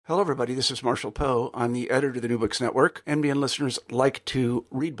Hello, everybody. This is Marshall Poe. I'm the editor of the New Books Network. NBN listeners like to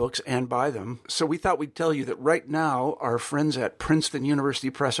read books and buy them. So we thought we'd tell you that right now, our friends at Princeton University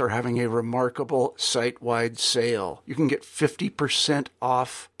Press are having a remarkable site-wide sale. You can get 50%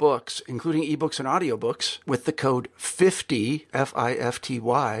 off books, including ebooks and audiobooks, with the code 50,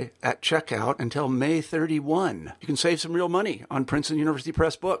 F-I-F-T-Y, at checkout until May 31. You can save some real money on Princeton University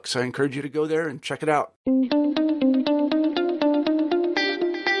Press books. I encourage you to go there and check it out.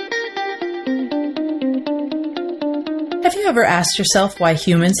 Have you ever asked yourself why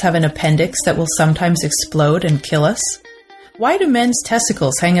humans have an appendix that will sometimes explode and kill us? Why do men's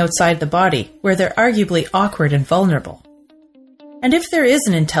testicles hang outside the body, where they're arguably awkward and vulnerable? And if there is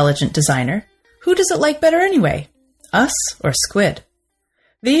an intelligent designer, who does it like better anyway? Us or squid?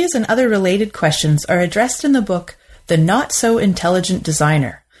 These and other related questions are addressed in the book The Not-So-Intelligent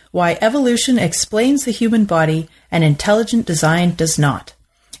Designer, Why Evolution Explains the Human Body and Intelligent Design Does Not,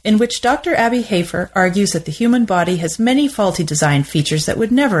 in which Dr. Abby Hafer argues that the human body has many faulty design features that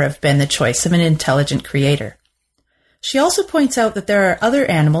would never have been the choice of an intelligent creator. She also points out that there are other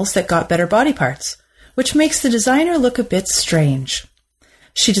animals that got better body parts, which makes the designer look a bit strange.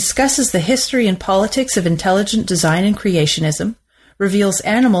 She discusses the history and politics of intelligent design and creationism, reveals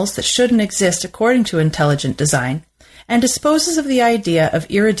animals that shouldn't exist according to intelligent design, and disposes of the idea of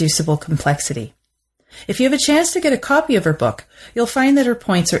irreducible complexity. If you have a chance to get a copy of her book, you'll find that her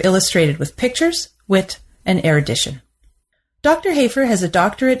points are illustrated with pictures, wit, and erudition. Dr. Hafer has a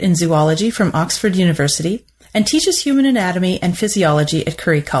doctorate in zoology from Oxford University and teaches human anatomy and physiology at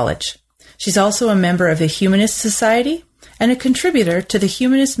Curry College. She's also a member of the Humanist Society and a contributor to the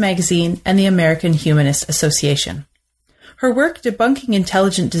Humanist Magazine and the American Humanist Association. Her work debunking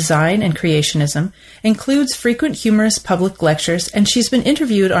intelligent design and creationism includes frequent humorous public lectures, and she's been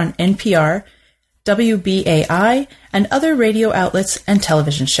interviewed on NPR, WBAI, and other radio outlets and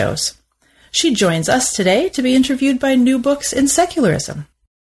television shows. She joins us today to be interviewed by New Books in Secularism.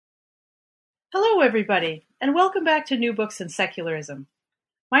 Hello, everybody, and welcome back to New Books in Secularism.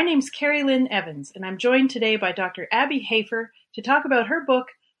 My name's Carrie Lynn Evans, and I'm joined today by Dr. Abby Hafer to talk about her book,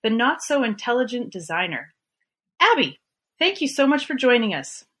 The Not-So-Intelligent Designer. Abby, thank you so much for joining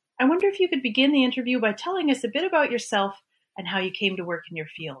us. I wonder if you could begin the interview by telling us a bit about yourself and how you came to work in your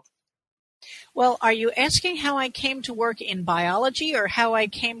field. Well, are you asking how I came to work in biology or how I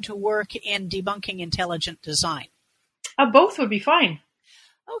came to work in debunking intelligent design? Both would be fine.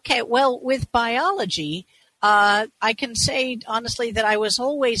 Okay, well, with biology, I can say honestly that I was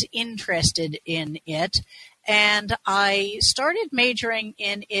always interested in it, and I started majoring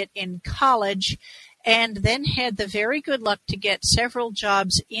in it in college and then had the very good luck to get several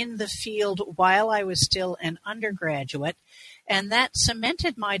jobs in the field while I was still an undergraduate. And that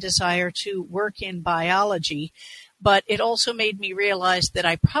cemented my desire to work in biology, but it also made me realize that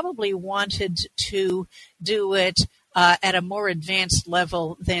I probably wanted to do it at a more advanced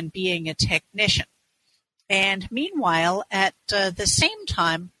level than being a technician. And meanwhile, at the same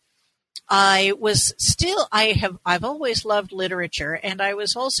time, I've always loved literature, and I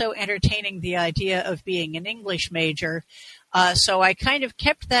was also entertaining the idea of being an English major. So I kind of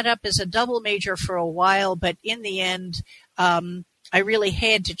kept that up as a double major for a while, but in the end, I really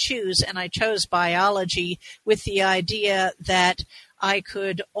had to choose, and I chose biology with the idea that I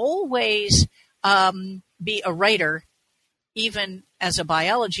could always be a writer, even as a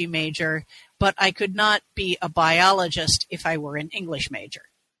biology major, but I could not be a biologist if I were an English major.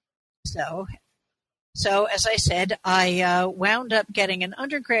 So as I said, I wound up getting an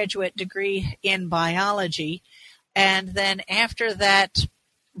undergraduate degree in biology, and then after that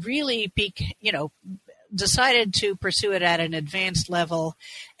really decided to pursue it at an advanced level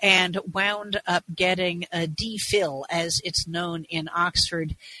and wound up getting a DPhil, as it's known in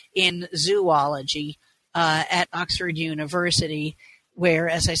Oxford, in zoology at Oxford University, where,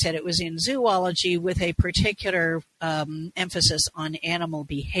 as I said, it was in zoology with a particular emphasis on animal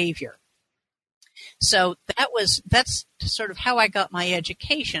behavior. So that's sort of how I got my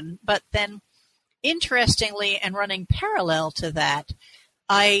education. But then, interestingly, and running parallel to that,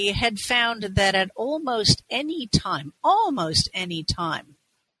 I had found that at almost any time,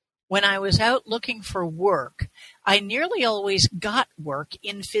 when I was out looking for work, I nearly always got work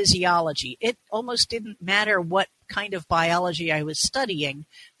in physiology. It almost didn't matter what kind of biology I was studying.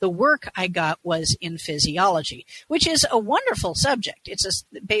 The work I got was in physiology, which is a wonderful subject. It's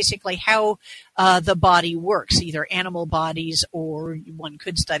basically how the body works, either animal bodies or one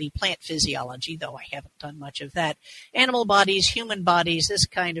could study plant physiology, though I haven't done much of that. Animal bodies, human bodies, this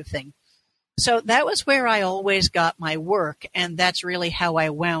kind of thing. So that was where I always got my work, and that's really how I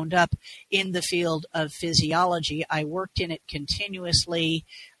wound up in the field of physiology. I worked in it continuously.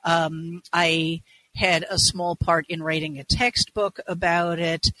 I had a small part in writing a textbook about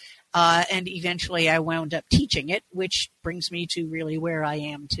it, and eventually I wound up teaching it, which brings me to really where I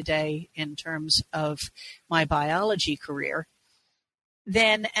am today in terms of my biology career.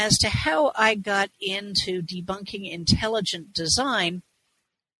 Then as to how I got into debunking intelligent design,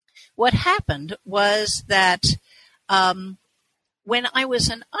 what happened was that when I was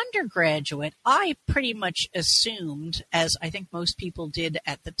an undergraduate, I pretty much assumed, as I think most people did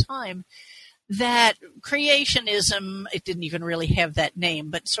at the time, that creationism, it didn't even really have that name,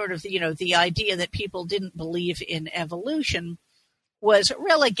 but sort of, the idea that people didn't believe in evolution was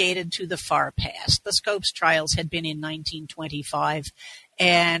relegated to the far past. The Scopes trials had been in 1925,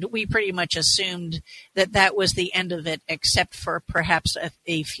 and we pretty much assumed that that was the end of it, except for perhaps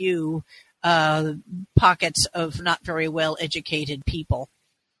a few pockets of not very well-educated people.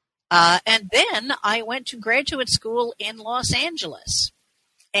 And then I went to graduate school in Los Angeles.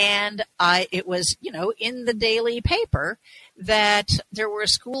 And it was, in the daily paper that there were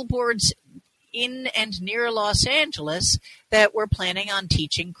school boards in and near Los Angeles that were planning on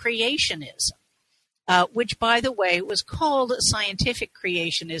teaching creationism, which, by the way, was called scientific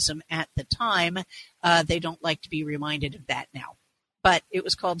creationism at the time. They don't like to be reminded of that now. But it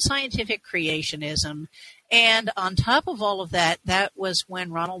was called scientific creationism. And on top of all of that, that was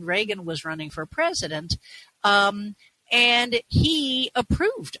when Ronald Reagan was running for president. And he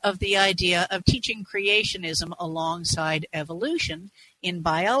approved of the idea of teaching creationism alongside evolution in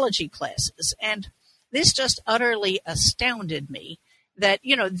biology classes. And this just utterly astounded me that,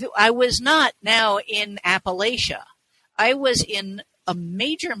 I was not now in Appalachia. I was in a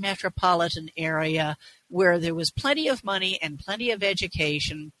major metropolitan area where there was plenty of money and plenty of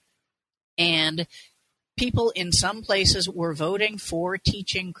education, and people in some places were voting for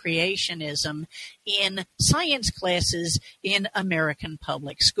teaching creationism in science classes in American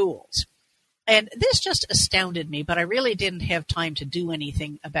public schools. And this just astounded me, but I really didn't have time to do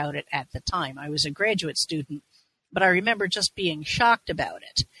anything about it at the time. I was a graduate student, but I remember just being shocked about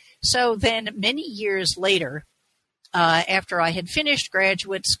it. So then many years later, after I had finished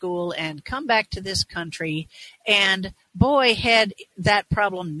graduate school and come back to this country, and boy, had that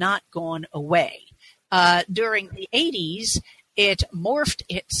problem not gone away. During the 80s, it morphed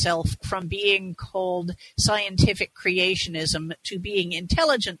itself from being called scientific creationism to being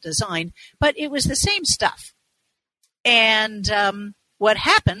intelligent design, but it was the same stuff. And what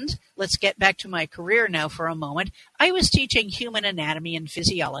happened, let's get back to my career now for a moment, I was teaching human anatomy and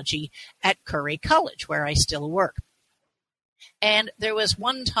physiology at Curry College, where I still work. And there was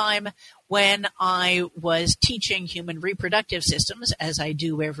one time when I was teaching human reproductive systems, as I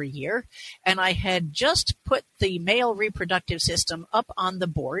do every year, and I had just put the male reproductive system up on the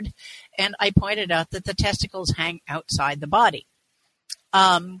board, and I pointed out that the testicles hang outside the body.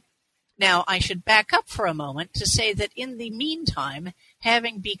 Now, I should back up for a moment to say that in the meantime,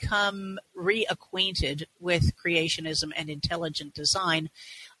 having become reacquainted with creationism and intelligent design,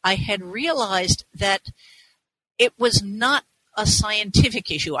 I had realized that it was not a scientific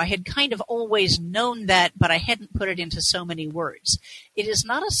issue. I had kind of always known that, but I hadn't put it into so many words. It is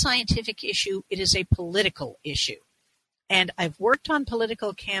not a scientific issue. It is a political issue. And I've worked on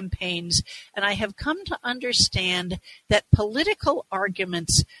political campaigns, and I have come to understand that political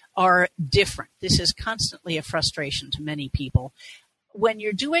arguments are different. This is constantly a frustration to many people. When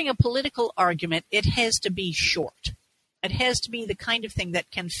you're doing a political argument, it has to be short. It has to be the kind of thing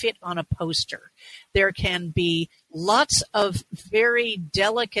that can fit on a poster. There can be lots of very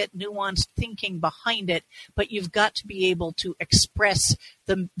delicate, nuanced thinking behind it, but you've got to be able to express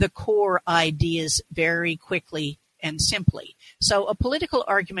the core ideas very quickly and simply. So a political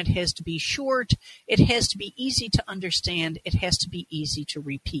argument has to be short, it has to be easy to understand, it has to be easy to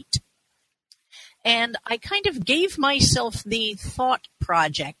repeat. And I kind of gave myself the thought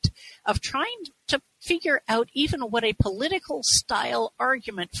project of trying to figure out even what a political style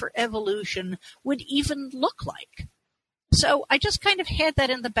argument for evolution would even look like. So I just kind of had that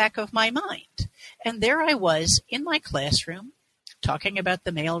in the back of my mind. And there I was in my classroom talking about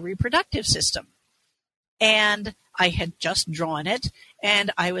the male reproductive system. And I had just drawn it,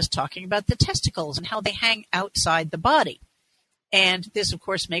 and I was talking about the testicles and how they hang outside the body. And this, of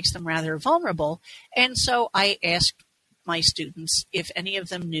course, makes them rather vulnerable. And so I asked my students if any of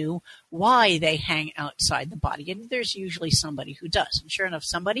them knew why they hang outside the body. And there's usually somebody who does. And sure enough,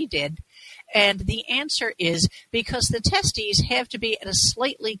 somebody did. And the answer is because the testes have to be at a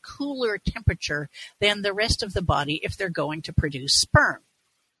slightly cooler temperature than the rest of the body if they're going to produce sperm.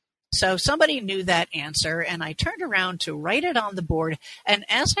 So somebody knew that answer, and I turned around to write it on the board. And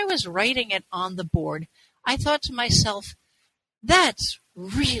as I was writing it on the board, I thought to myself, that's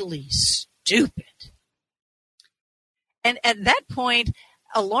really stupid. And at that point,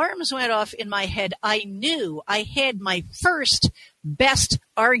 alarms went off in my head. I knew I had my first best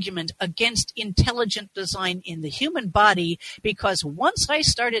argument against intelligent design in the human body, because once I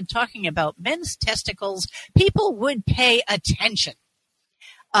started talking about men's testicles, people would pay attention.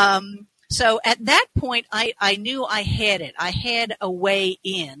 So at that point, I knew I had it. I had a way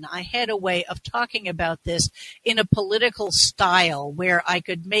in. I had a way of talking about this in a political style where I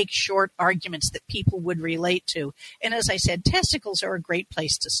could make short arguments that people would relate to. And as I said, testicles are a great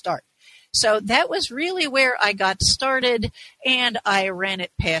place to start. So that was really where I got started, and I ran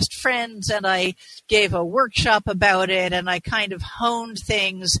it past friends, and I gave a workshop about it, and I kind of honed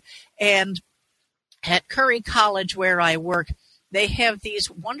things. And at Curry College, where I work, they have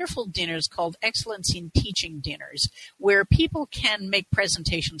these wonderful dinners called Excellence in Teaching dinners, where people can make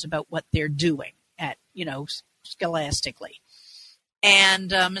presentations about what they're doing at, scholastically.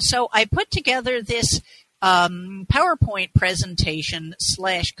 And so I put together this PowerPoint presentation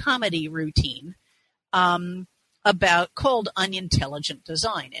 / comedy routine called Unintelligent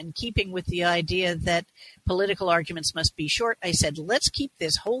Design. And keeping with the idea that political arguments must be short, I said, let's keep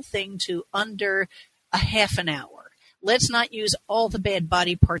this whole thing to under a half an hour. Let's not use all the bad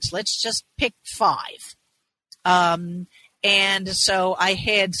body parts. Let's just pick 5. And so I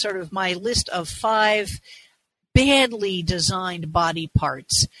had sort of my list of 5 badly designed body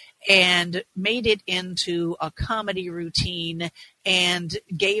parts and made it into a comedy routine and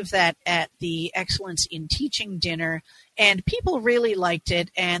gave that at the Excellence in Teaching dinner. And people really liked it.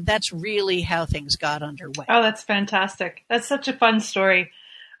 And that's really how things got underway. Oh, that's fantastic. That's such a fun story.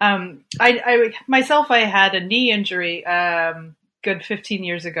 I had a knee injury, good 15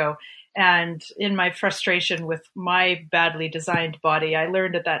 years ago. And in my frustration with my badly designed body, I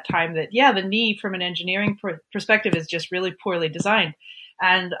learned at that time that, the knee from an engineering perspective is just really poorly designed.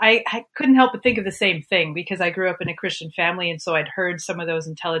 And I couldn't help but think of the same thing, because I grew up in a Christian family. And so I'd heard some of those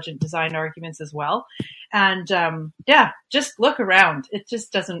intelligent design arguments as well. And, just look around. It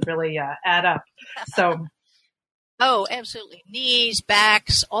just doesn't really add up. So. Oh, absolutely. Knees,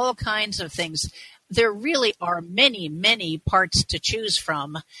 backs, all kinds of things. There really are many, many parts to choose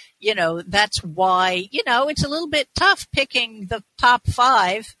from. That's why, it's a little bit tough picking the top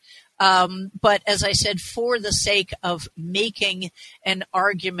 5. But as I said, for the sake of making an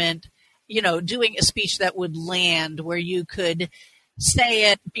argument, doing a speech that would land where you could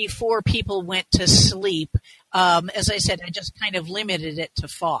say it before people went to sleep. As I said, I just kind of limited it to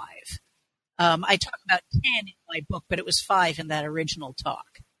 5. I talk about 10 in my book, but it was 5 in that original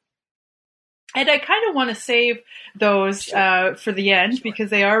talk. And I kind of want to save those for the end,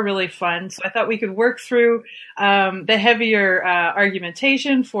 because they are really fun. So I thought we could work through the heavier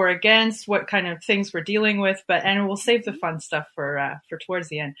argumentation for against, what kind of things we're dealing with, and we'll save the fun stuff for towards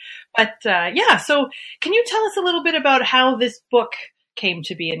the end. But so can you tell us a little bit about how this book came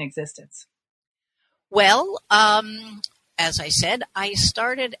to be in existence? Well, as I said, I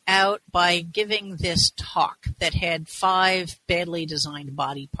started out by giving this talk that had 5 badly designed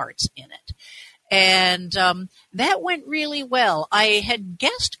body parts in it. And that went really well. I had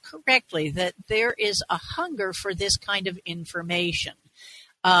guessed correctly that there is a hunger for this kind of information.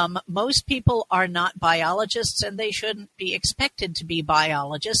 Most people are not biologists, and they shouldn't be expected to be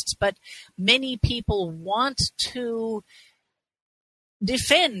biologists, but many people want to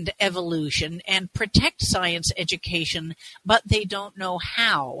defend evolution and protect science education, but they don't know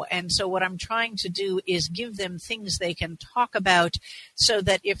how. And so what I'm trying to do is give them things they can talk about, so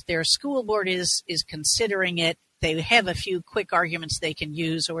that if their school board is considering it, they have a few quick arguments they can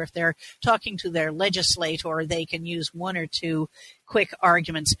use, or if they're talking to their legislator, they can use 1 or 2 quick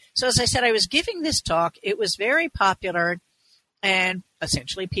arguments. So as I said, I was giving this talk. It was very popular, and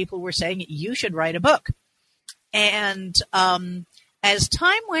essentially people were saying, you should write a book. And as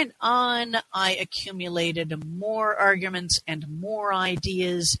time went on, I accumulated more arguments and more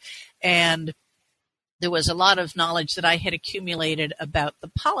ideas, and there was a lot of knowledge that I had accumulated about the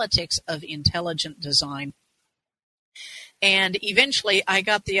politics of intelligent design. And eventually I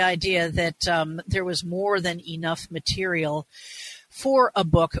got the idea that there was more than enough material for a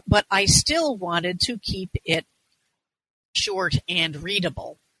book, but I still wanted to keep it short and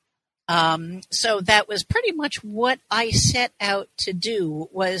readable. So that was pretty much what I set out to do,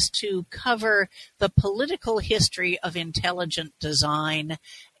 was to cover the political history of intelligent design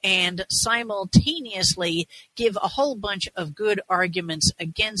and simultaneously give a whole bunch of good arguments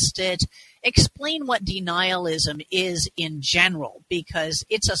against it, explain what denialism is in general, because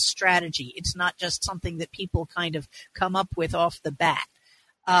it's a strategy. It's not just something that people kind of come up with off the bat.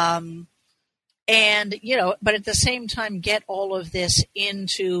 But at the same time, get all of this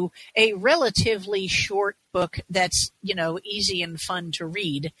into a relatively short book that's, easy and fun to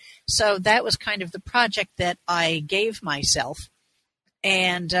read. So that was kind of the project that I gave myself.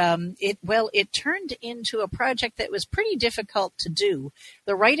 And it turned into a project that was pretty difficult to do.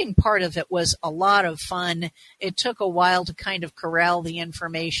 The writing part of it was a lot of fun. It took a while to kind of corral the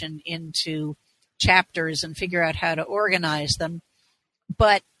information into chapters and figure out how to organize them.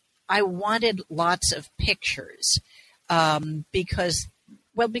 But I wanted lots of pictures because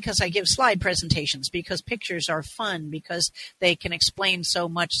I give slide presentations, because pictures are fun, because they can explain so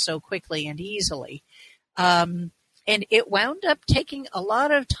much so quickly and easily. And it wound up taking a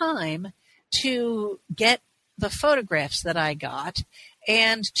lot of time to get the photographs that I got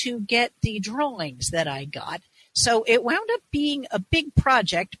and to get the drawings that I got. So it wound up being a big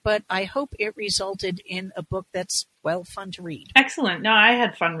project, but I hope it resulted in a book that's, fun to read. Excellent. No, I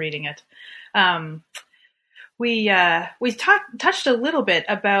had fun reading it. We touched a little bit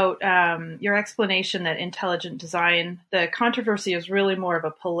about your explanation that intelligent design, the controversy is really more of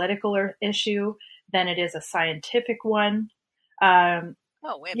a political issue than it is a scientific one. Absolutely.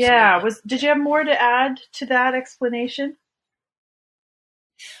 Yeah. Did you have more to add to that explanation?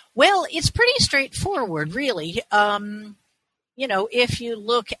 Well, it's pretty straightforward, really. If you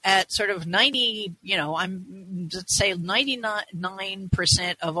look at sort of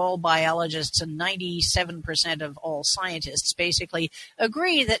 99% of all biologists and 97% of all scientists basically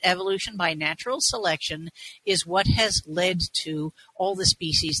agree that evolution by natural selection is what has led to all the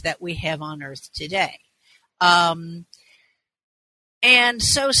species that we have on Earth today. And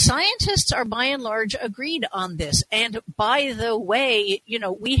so scientists are by and large agreed on this. And by the way,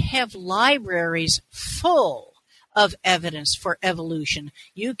 we have libraries full of evidence for evolution.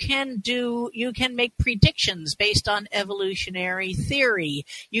 You can make predictions based on evolutionary theory.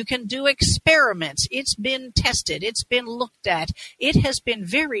 You can do experiments. It's been tested. It's been looked at. It has been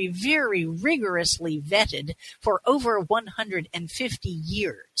very, very rigorously vetted for over 150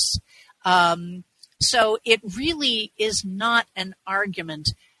 years. So it really is not an argument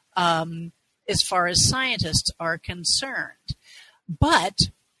as far as scientists are concerned.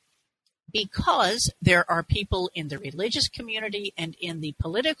 But because there are people in the religious community and in the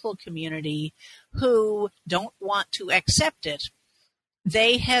political community who don't want to accept it,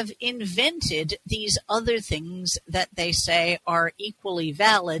 they have invented these other things that they say are equally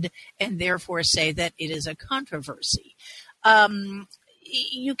valid and therefore say that it is a controversy.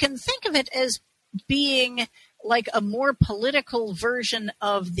 You can think of it as being like a more political version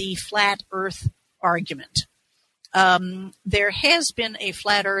of the flat earth argument. There has been a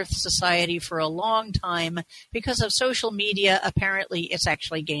flat earth society for a long time. Because of social media, apparently it's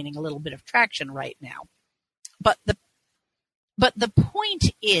actually gaining a little bit of traction right now. But the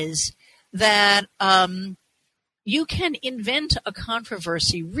point is that you can invent a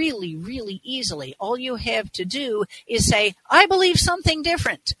controversy really, really easily. All you have to do is say, I believe something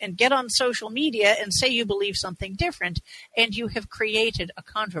different, and get on social media and say you believe something different, and you have created a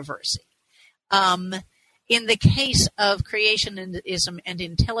controversy. In the case of creationism and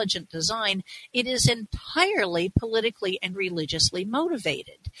intelligent design, it is entirely politically and religiously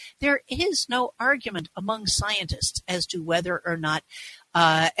motivated. There is no argument among scientists as to whether or not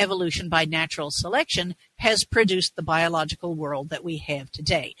evolution by natural selection has produced the biological world that we have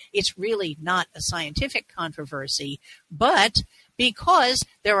today. It's really not a scientific controversy, but because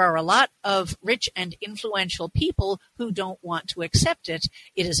there are a lot of rich and influential people who don't want to accept it,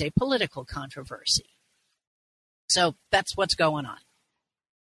 it is a political controversy. So that's what's going on.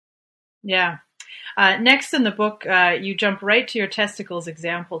 Yeah. Next in the book, you jump right to your testicles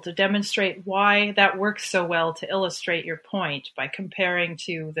example to demonstrate why that works so well to illustrate your point by comparing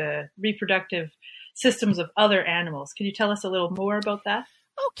to the reproductive systems of other animals. Can you tell us a little more about that?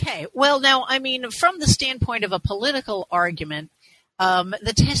 Okay. Well, now, from the standpoint of a political argument,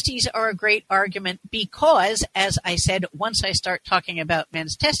 the testes are a great argument because, as I said, once I start talking about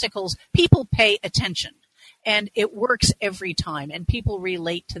men's testicles, people pay attention. And it works every time, and people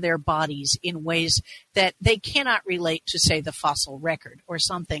relate to their bodies in ways that they cannot relate to, say, the fossil record or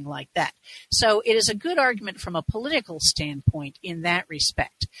something like that. So it is a good argument from a political standpoint in that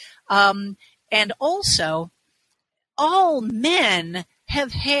respect. And also, all men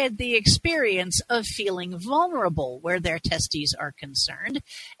have had the experience of feeling vulnerable where their testes are concerned,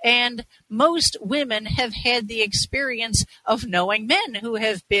 and most women have had the experience of knowing men who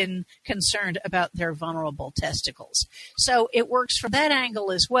have been concerned about their vulnerable testicles. So it works from that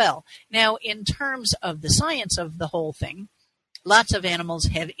angle as well. Now, in terms of the science of the whole thing, lots of animals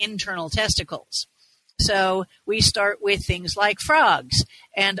have internal testicles. So we start with things like frogs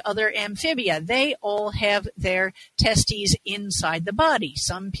and other amphibia. They all have their testes inside the body.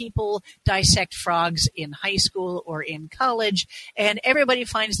 Some people dissect frogs in high school or in college, and everybody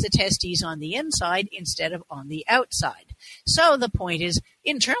finds the testes on the inside instead of on the outside. So the point is,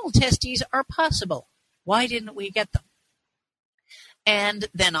 internal testes are possible. Why didn't we get them? And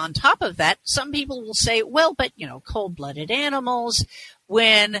then on top of that, some people will say, well, but, cold-blooded animals,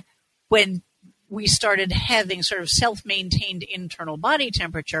 when we started having sort of self-maintained internal body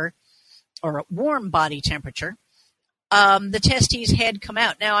temperature or warm body temperature, the testes had come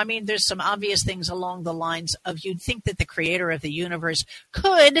out. Now, there's some obvious things along the lines of you'd think that the creator of the universe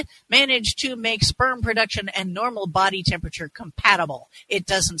could manage to make sperm production and normal body temperature compatible. It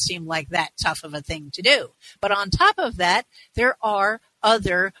doesn't seem like that tough of a thing to do. But on top of that, there are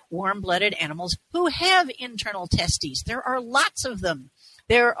other warm-blooded animals who have internal testes. There are lots of them.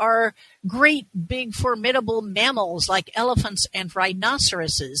 There are great, big, formidable mammals like elephants and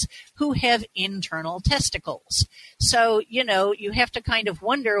rhinoceroses who have internal testicles. So, you have to kind of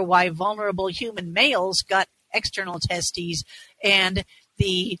wonder why vulnerable human males got external testes and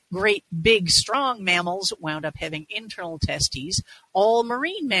the great, big, strong mammals wound up having internal testes. All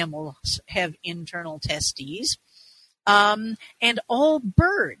marine mammals have internal testes. And all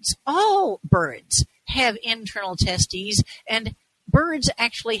birds have internal testes, and birds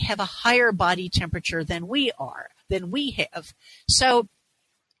actually have a higher body temperature than we have. So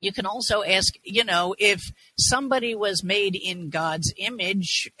you can also ask, if somebody was made in God's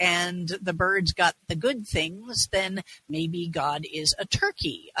image and the birds got the good things, then maybe God is a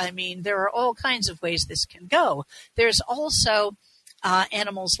turkey. There are all kinds of ways this can go. There's also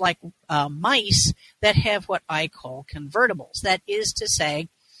animals like mice that have what I call convertibles. That is to say,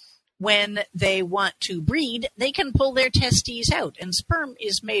 when they want to breed, they can pull their testes out, and sperm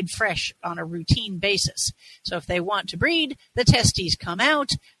is made fresh on a routine basis. So if they want to breed, the testes come out,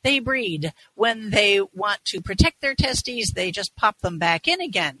 they breed. When they want to protect their testes, they just pop them back in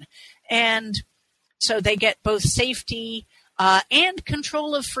again. And so they get both safety and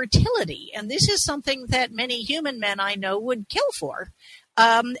control of fertility. And this is something that many human men I know would kill for.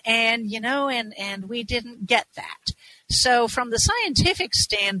 And we didn't get that. So from the scientific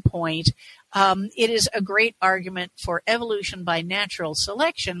standpoint, it is a great argument for evolution by natural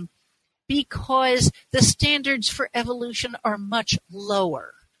selection because the standards for evolution are much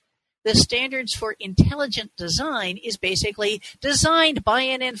lower. The standards for intelligent design is basically designed by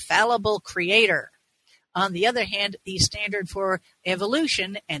an infallible creator. On the other hand, the standard for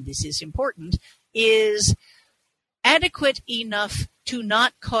evolution, and this is important, is adequate enough to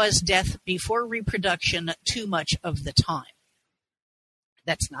not cause death before reproduction too much of the time.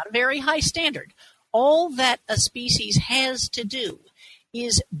 That's not a very high standard. All that a species has to do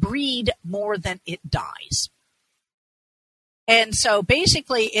is breed more than it dies. And so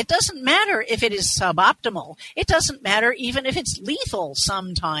basically, it doesn't matter if it is suboptimal. It doesn't matter even if it's lethal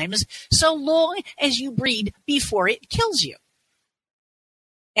sometimes, so long as you breed before it kills you.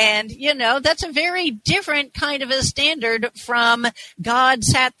 And, that's a very different kind of a standard from God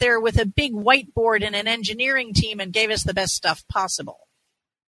sat there with a big whiteboard and an engineering team and gave us the best stuff possible.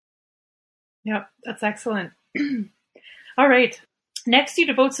 Yep, that's excellent. All right. Next, you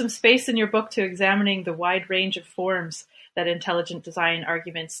devote some space in your book to examining the wide range of forms that intelligent design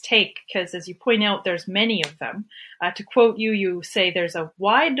arguments take, because as you point out, there's many of them. To quote you, you say there's a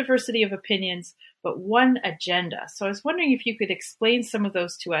wide diversity of opinions, but one agenda. So I was wondering if you could explain some of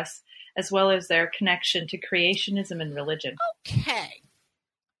those to us, as well as their connection to creationism and religion. Okay.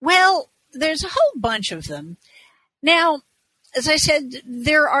 Well, there's a whole bunch of them. Now, as I said,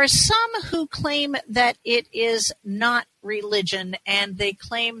 there are some who claim that it is not religion, and they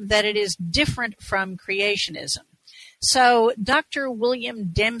claim that it is different from creationism. So Dr. William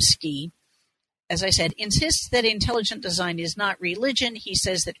Dembski, as I said, insists that intelligent design is not religion. He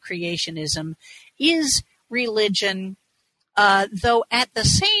says that creationism is religion, though at the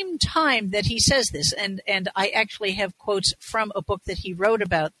same time that he says this, and I actually have quotes from a book that he wrote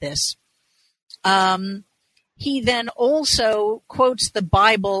about this, he then also quotes the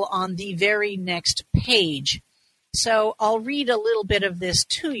Bible on the very next page So I'll read a little bit of this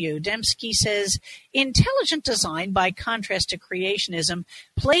to you. Dembski says, intelligent design, by contrast to creationism,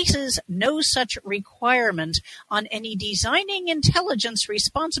 places no such requirement on any designing intelligence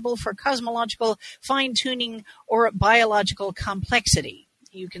responsible for cosmological fine-tuning or biological complexity.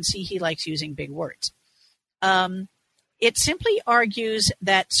 You can see he likes using big words. It simply argues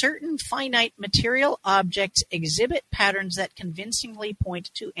that certain finite material objects exhibit patterns that convincingly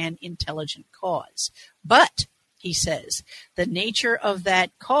point to an intelligent cause. But, he says, the nature of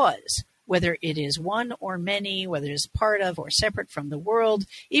that cause, whether it is one or many, whether it is part of or separate from the world,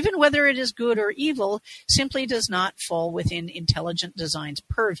 even whether it is good or evil, simply does not fall within intelligent design's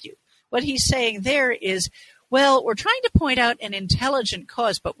purview. What he's saying there is, well, we're trying to point out an intelligent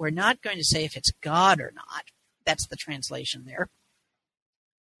cause, but we're not going to say if it's God or not. That's the translation there.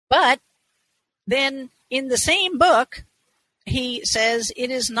 But then in the same book, he says it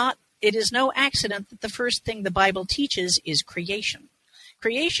is no accident that the first thing the Bible teaches is creation.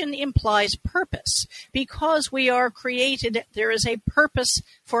 Creation implies purpose. Because we are created, there is a purpose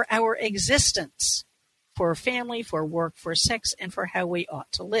for our existence, for family, for work, for sex, and for how we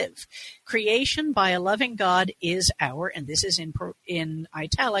ought to live. Creation by a loving God is our, and this is in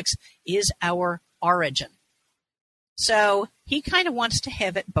italics, is our origin. So he kind of wants to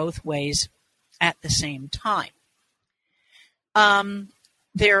have it both ways at the same time.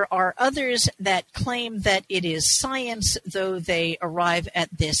 There are others that claim that it is science, though they arrive at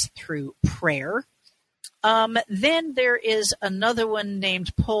this through prayer. Then there is another one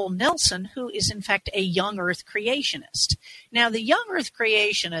named Paul Nelson, who is in fact a young earth creationist. Now, the young earth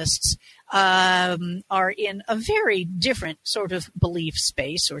creationists are in a very different sort of belief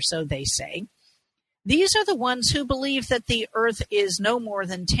space, or so they say. These are the ones who believe that the earth is no more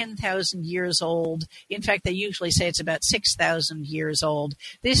than 10,000 years old. In fact, they usually say it's about 6,000 years old.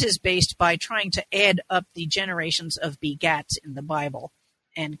 This is based by trying to add up the generations of begats in the Bible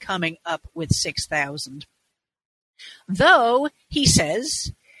and coming up with 6,000. Though, he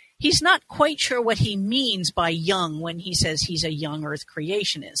says, he's not quite sure what he means by young when he says he's a young earth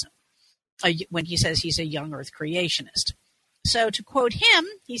creationist. So to quote him,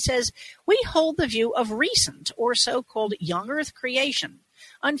 he says, we hold the view of recent or so-called young earth creation.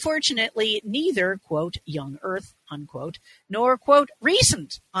 Unfortunately, neither, quote, young earth, unquote, nor, quote,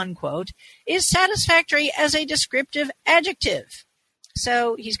 recent, unquote, is satisfactory as a descriptive adjective.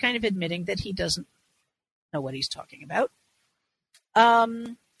 So he's kind of admitting that he doesn't know what he's talking about.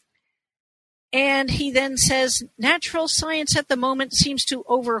 And he then says, natural science at the moment seems to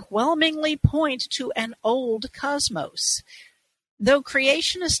overwhelmingly point to an old cosmos. Though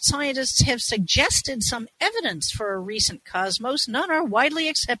creationist scientists have suggested some evidence for a recent cosmos, none are widely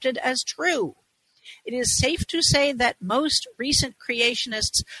accepted as true. It is safe to say that most recent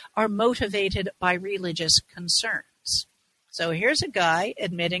creationists are motivated by religious concerns. So here's a guy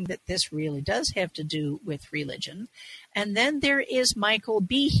admitting that this really does have to do with religion. And then there is Michael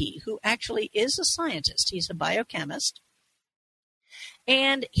Behe, who actually is a scientist. He's a biochemist.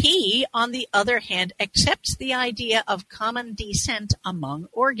 And he, on the other hand, accepts the idea of common descent among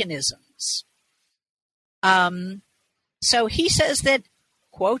organisms. So he says that,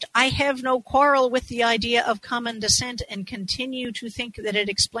 quote, I have no quarrel with the idea of common descent and continue to think that it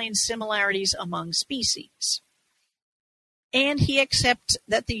explains similarities among species. And he accepts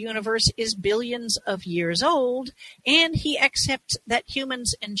that the universe is billions of years old, and he accepts that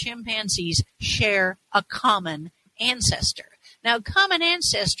humans and chimpanzees share a common ancestor. Now, common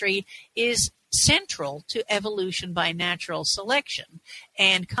ancestry is central to evolution by natural selection,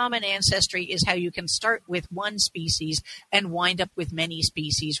 and common ancestry is how you can start with one species and wind up with many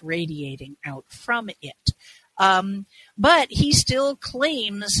species radiating out from it. But he still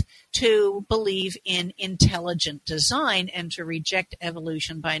claims to believe in intelligent design and to reject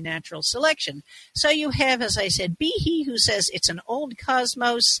evolution by natural selection. So you have, as I said, Behe, who says it's an old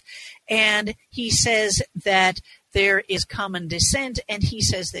cosmos, and he says that there is common descent, and he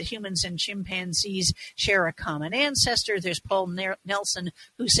says that humans and chimpanzees share a common ancestor. There's Paul Nelson,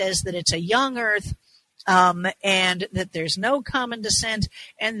 who says that it's a young Earth, and that there's no common descent.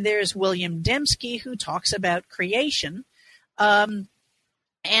 And there's William Dembski, who talks about creation. And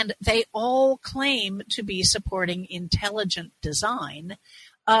they all claim to be supporting intelligent design,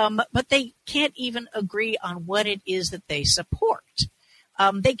 but they can't even agree on what it is that they support.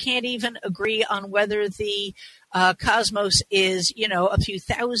 They can't even agree on whether the cosmos is, a few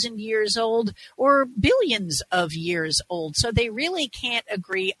thousand years old or billions of years old. So they really can't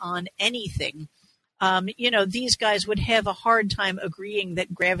agree on anything. These guys would have a hard time agreeing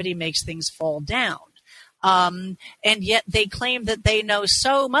that gravity makes things fall down. And yet they claim that they know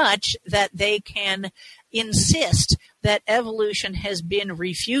so much that they can insist that evolution has been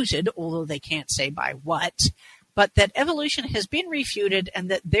refuted, although they can't say by what, but that evolution has been refuted and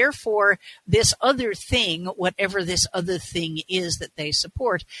that therefore this other thing, whatever this other thing is that they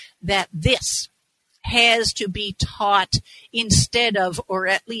support, that this has to be taught instead of, or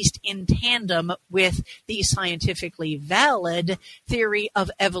at least in tandem with, the scientifically valid theory of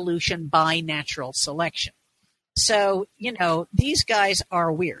evolution by natural selection. So, these guys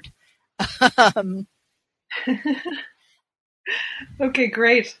are weird. Okay,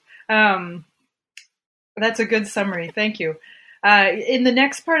 great. That's a good summary. Thank you. In the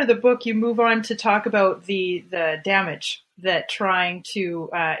next part of the book, you move on to talk about the damage that trying to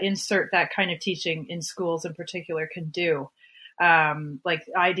insert that kind of teaching in schools in particular can do. Like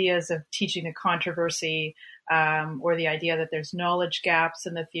ideas of teaching the controversy, or the idea that there's knowledge gaps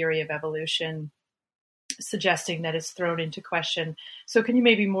in the theory of evolution, suggesting that it's thrown into question. So can you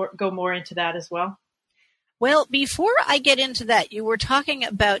maybe go more into that as well? Well, before I get into that, you were talking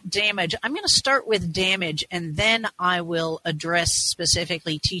about damage. I'm going to start with damage, and then I will address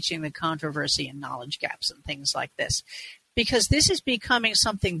specifically teaching the controversy and knowledge gaps and things like this, because this is becoming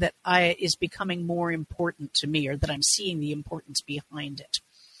something that is becoming more important to me, or that I'm seeing the importance behind it.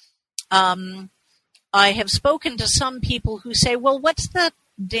 I have spoken to some people who say, well, what's the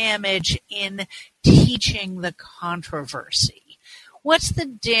damage in teaching the controversy? What's the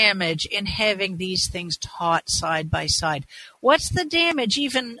damage in having these things taught side by side? What's the damage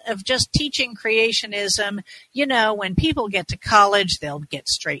even of just teaching creationism? When people get to college, they'll get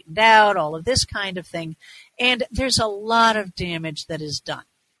straightened out, all of this kind of thing. And there's a lot of damage that is done.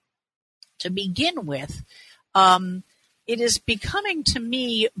 To begin with, it is becoming to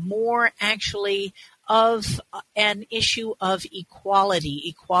me more actually of an issue of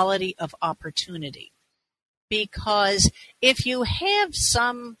equality of opportunity. Because if you have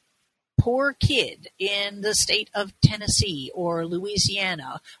some poor kid in the state of Tennessee or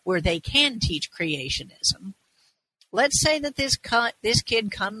Louisiana where they can teach creationism, let's say that this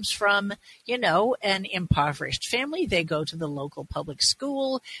kid comes from, an impoverished family. They go to the local public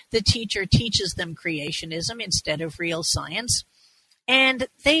school. The teacher teaches them creationism instead of real science, and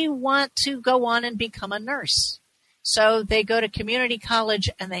they want to go on and become a nurse. So they go to community college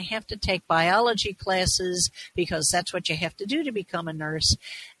and they have to take biology classes because that's what you have to do to become a nurse.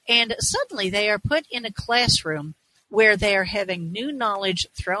 And suddenly they are put in a classroom where they are having new knowledge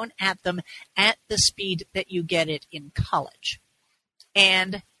thrown at them at the speed that you get it in college.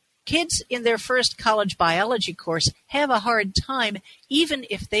 And kids in their first college biology course have a hard time even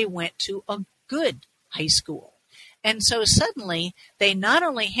if they went to a good high school. And so suddenly they not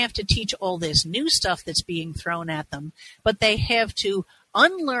only have to teach all this new stuff that's being thrown at them, but they have to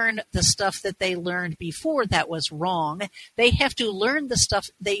unlearn the stuff that they learned before that was wrong. They have to learn the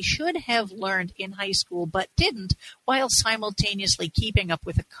stuff they should have learned in high school but didn't, while simultaneously keeping up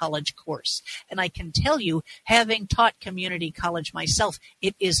with a college course. And I can tell you, having taught community college myself,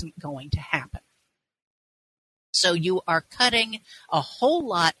 it isn't going to happen. So you are cutting a whole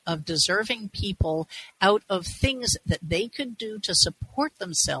lot of deserving people out of things that they could do to support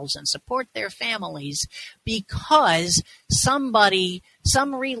themselves and support their families because some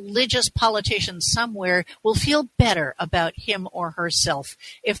religious politician somewhere will feel better about him or herself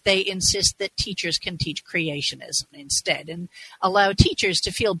if they insist that teachers can teach creationism instead, and allow teachers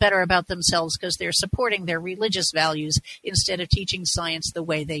to feel better about themselves because they're supporting their religious values instead of teaching science the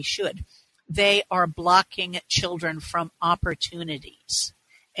way they should. They are blocking children from opportunities.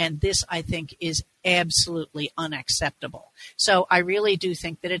 And this, I think, is absolutely unacceptable. So I really do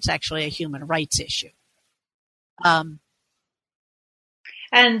think that it's actually a human rights issue. And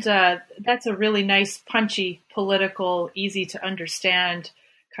that's a really nice, punchy, political, easy to understand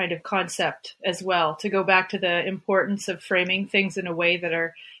kind of concept as well, to go back to the importance of framing things in a way that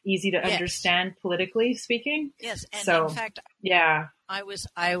are easy to understand politically speaking. Yes, and so, in fact, yeah. I was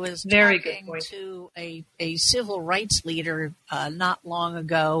Very talking good point. to a civil rights leader not long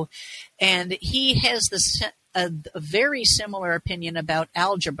ago, and he has a very similar opinion about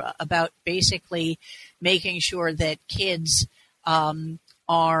algebra, about basically making sure that kids are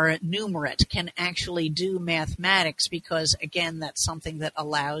numerate, can actually do mathematics, because, again, that's something that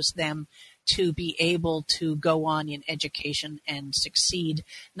allows them to be able to go on in education and succeed,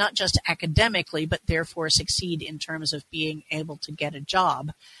 not just academically, but therefore succeed in terms of being able to get a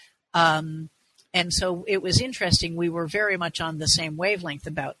job. And so it was interesting. We were very much on the same wavelength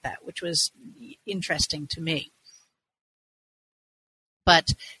about that, which was interesting to me.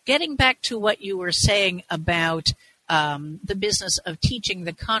 But getting back to what you were saying about the business of teaching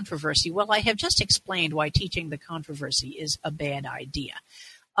the controversy, well, I have just explained why teaching the controversy is a bad idea.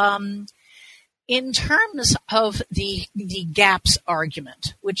 in terms of the gaps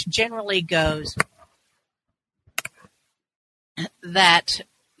argument, which generally goes that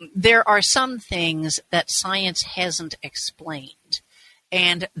there are some things that science hasn't explained,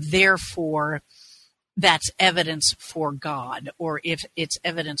 and therefore that's evidence for God, or if it's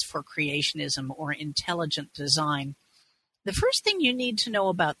evidence for creationism or intelligent design. The first thing you need to know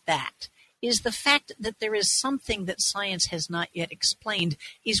about that is the fact that there is something that science has not yet explained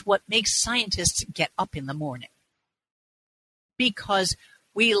is what makes scientists get up in the morning. Because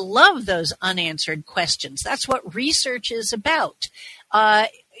we love those unanswered questions. That's what research is about.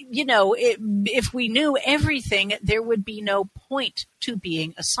 If we knew everything, there would be no point to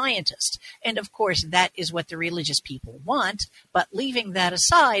being a scientist. And of course, that is what the religious people want. But leaving that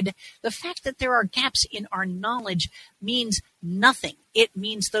aside, the fact that there are gaps in our knowledge means nothing. It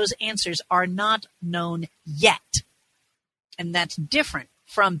means those answers are not known yet. And that's different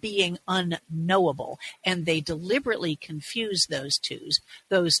from being unknowable. And they deliberately confuse those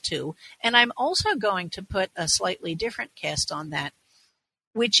two. And I'm also going to put a slightly different cast on that,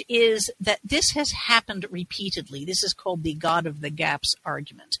 which is that this has happened repeatedly. This is called the God of the Gaps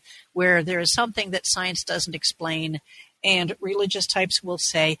argument, where there is something that science doesn't explain, and religious types will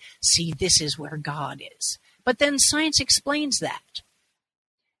say, see, this is where God is. But then science explains that.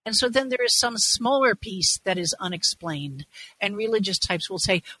 And so then there is some smaller piece that is unexplained, and religious types will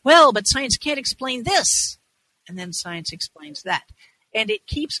say, well, but science can't explain this. And then science explains that. And it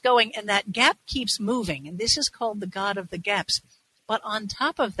keeps going, and that gap keeps moving, and this is called the God of the Gaps. But on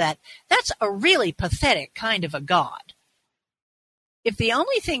top of that, that's a really pathetic kind of a God. If the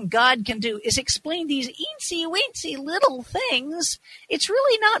only thing God can do is explain these eensy-weensy little things, it's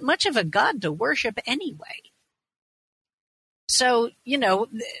really not much of a God to worship anyway. So,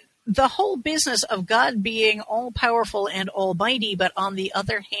 the whole business of God being all-powerful and almighty, but on the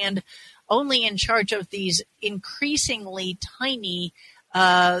other hand, only in charge of these increasingly tiny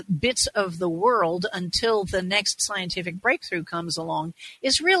bits of the world until the next scientific breakthrough comes along,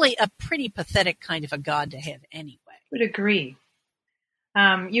 is really a pretty pathetic kind of a God to have anyway. Would agree.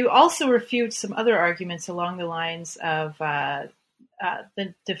 You also refute some other arguments along the lines of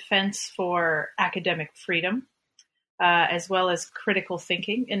the defense for academic freedom, as well as critical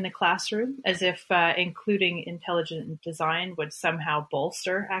thinking in the classroom, as if including intelligent design would somehow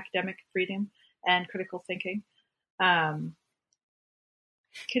bolster academic freedom and critical thinking.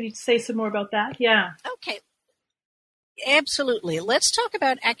 Can you say some more about that? Yeah. Okay. Absolutely. Let's talk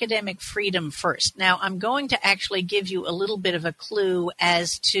about academic freedom first. Now, I'm going to actually give you a little bit of a clue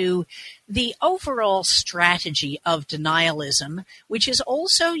as to the overall strategy of denialism, which is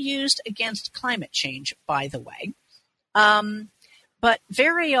also used against climate change, by the way. But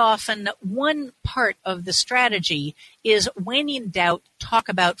very often, one part of the strategy is, when in doubt, talk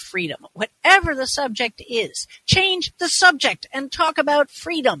about freedom. Whatever the subject is, change the subject and talk about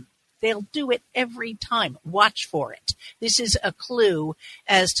freedom. They'll do it every time. Watch for it. This is a clue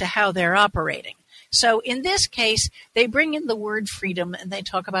as to how they're operating. So in this case, they bring in the word freedom and they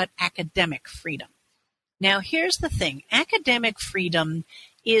talk about academic freedom. Now, here's the thing. Academic freedom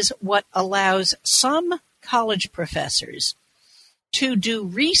is what allows some college professors to do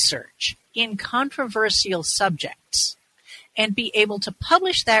research in controversial subjects and be able to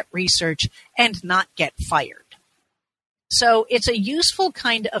publish that research and not get fired. So it's a useful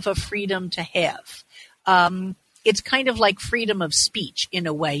kind of a freedom to have. It's kind of like freedom of speech in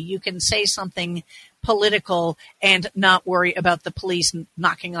a way. You can say something political and not worry about the police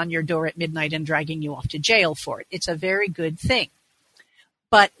knocking on your door at midnight and dragging you off to jail for it. It's a very good thing.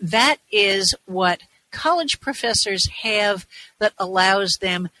 But that is what college professors have that allows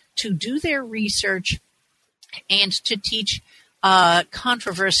them to do their research and to teach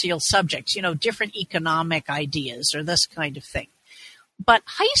controversial subjects, different economic ideas or this kind of thing. But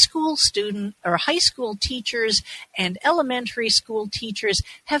high school teachers and elementary school teachers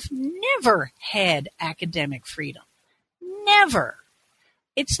have never had academic freedom. Never.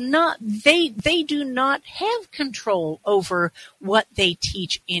 It's not, they do not have control over what they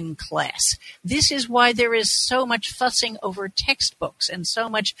teach in class. This is why there is so much fussing over textbooks and so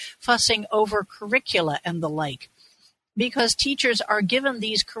much fussing over curricula and the like. Because teachers are given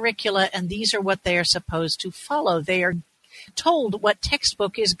these curricula and these are what they are supposed to follow. They are told what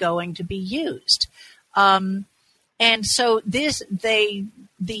textbook is going to be used. And so the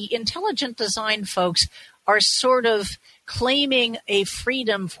intelligent design folks are sort of claiming a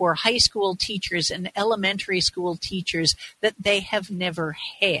freedom for high school teachers and elementary school teachers that they have never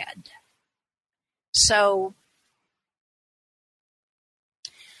had. So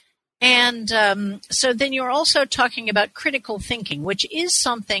And so then you're also talking about critical thinking, which is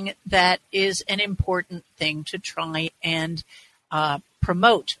something that is an important thing to try and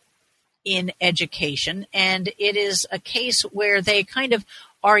promote in education. And it is a case where they kind of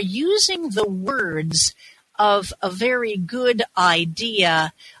are using the words of a very good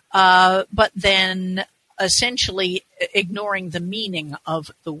idea, but then essentially ignoring the meaning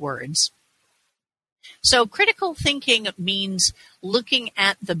of the words. So critical thinking means looking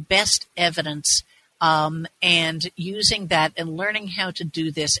at the best evidence and using that and learning how to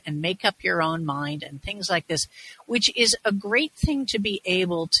do this and make up your own mind and things like this, which is a great thing to be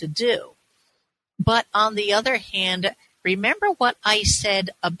able to do. But on the other hand, remember what I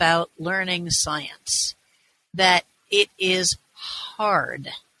said about learning science, that it is hard.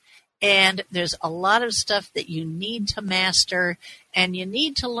 And there's a lot of stuff that you need to master, and you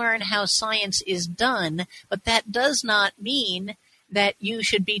need to learn how science is done, but that does not mean that you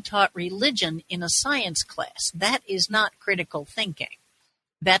should be taught religion in a science class. That is not critical thinking.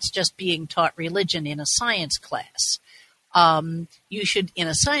 That's just being taught religion in a science class. In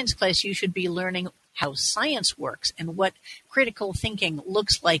a science class, you should be learning how science works and what critical thinking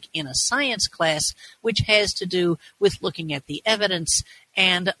looks like in a science class, which has to do with looking at the evidence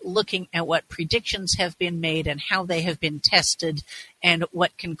and looking at what predictions have been made and how they have been tested and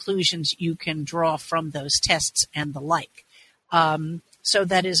what conclusions you can draw from those tests and the like. So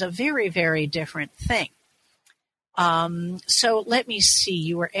that is a very, very different thing. So let me see.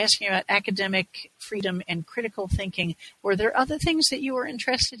 You were asking about academic freedom and critical thinking. Were there other things that you were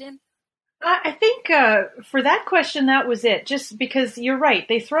interested in? I think for that question, that was it. Just because you're right.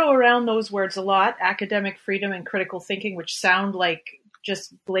 They throw around those words a lot, academic freedom and critical thinking, which sound like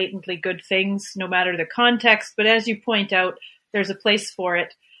just blatantly good things, no matter the context. But as you point out, there's a place for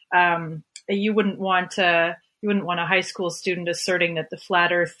it. You wouldn't want a high school student asserting that the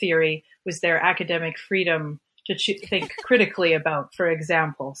flat earth theory was their academic freedom to think critically about, for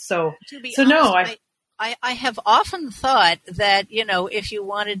example. So honest, I have often thought that, if you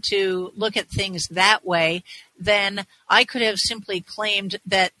wanted to look at things that way, then I could have simply claimed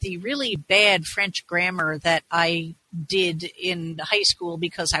that the really bad French grammar that I did in high school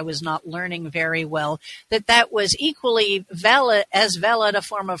because I was not learning very well, that was equally valid a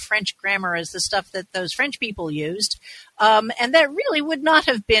form of French grammar as the stuff that those French people used. And that really would not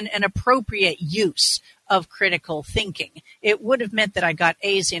have been an appropriate use of critical thinking. It would have meant that I got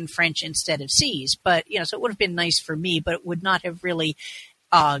A's in French instead of C's, but, so it would have been nice for me, but it would not have really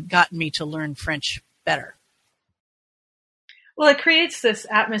gotten me to learn French better. Well, it creates this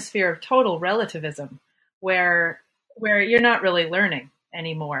atmosphere of total relativism where you're not really learning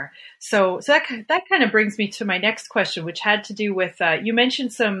anymore. So that kind of brings me to my next question, which had to do with, you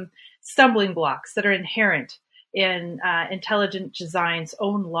mentioned some stumbling blocks that are inherent in intelligent design's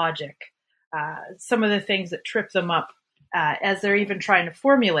own logic. Some of the things that trip them up as they're even trying to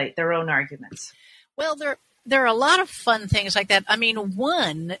formulate their own arguments. Well, there are a lot of fun things like that. I mean,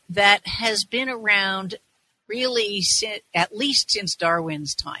 one that has been around really at least since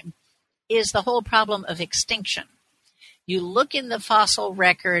Darwin's time is the whole problem of extinction. You look in the fossil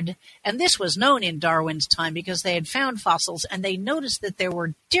record, and this was known in Darwin's time because they had found fossils, and they noticed that there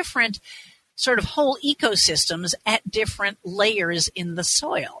were different sort of whole ecosystems at different layers in the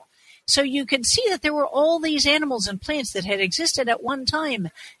soil. So you could see that there were all these animals and plants that had existed at one time,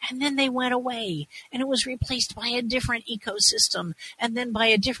 and then they went away, and it was replaced by a different ecosystem, and then by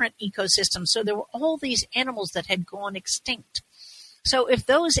a different ecosystem. So there were all these animals that had gone extinct. So if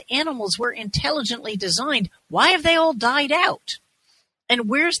those animals were intelligently designed, why have they all died out? And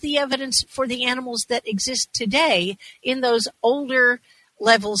where's the evidence for the animals that exist today in those older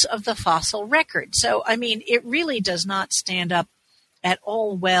levels of the fossil record? So, I mean, it really does not stand up at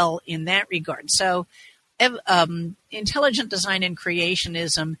all well in that regard. So intelligent design and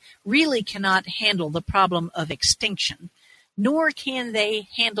creationism really cannot handle the problem of extinction, nor can they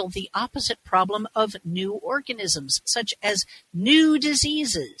handle the opposite problem of new organisms, such as new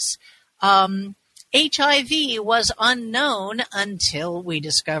diseases. HIV was unknown until we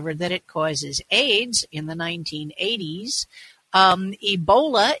discovered that it causes AIDS in the 1980s.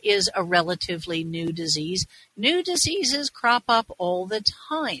 Ebola is a relatively new disease. New diseases crop up all the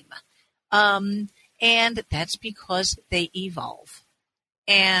time. And that's because they evolve.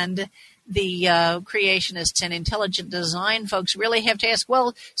 And the creationists and intelligent design folks really have to ask,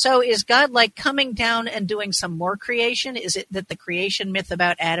 well, so is God like coming down and doing some more creation? Is it that the creation myth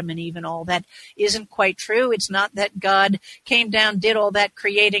about Adam and Eve and all that isn't quite true? It's not that God came down, did all that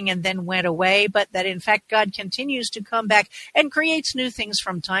creating and then went away, but that in fact God continues to come back and creates new things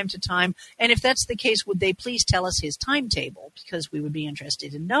from time to time. And if that's the case, would they please tell us his timetable? Because we would be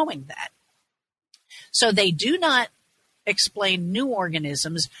interested in knowing that. So they do not explain new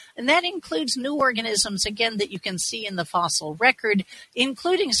organisms, and that includes new organisms, again, that you can see in the fossil record,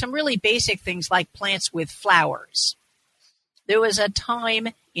 including some really basic things like plants with flowers. There was a time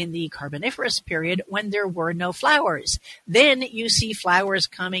in the Carboniferous period when there were no flowers. Then you see flowers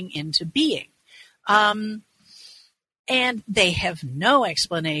coming into being. And they have no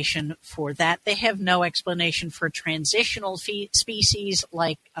explanation for that. They have no explanation for transitional species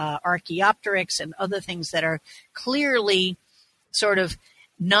like Archaeopteryx and other things that are clearly sort of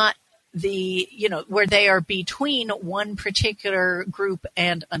not the, where they are between one particular group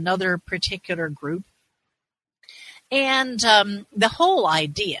and another particular group. And the whole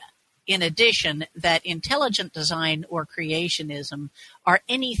idea, in addition, that intelligent design or creationism are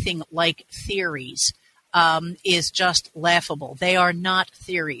anything like theories is just laughable. They are not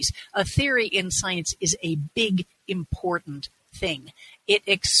theories. A theory in science is a big, important thing. It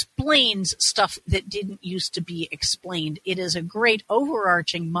explains stuff that didn't used to be explained. It is a great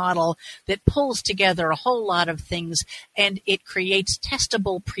overarching model that pulls together a whole lot of things, and it creates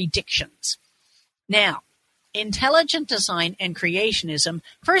testable predictions. Now, intelligent design and creationism,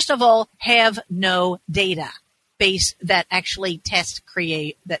 first of all, have no data base that actually test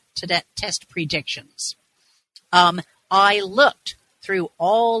predictions. I looked through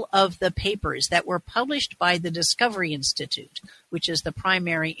all of the papers that were published by the Discovery Institute, which is the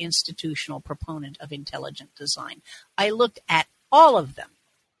primary institutional proponent of intelligent design. I looked at all of them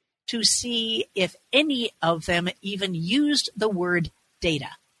to see if any of them even used the word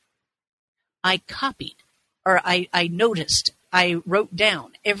data. I wrote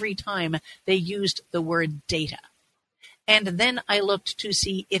down every time they used the word data. And then I looked to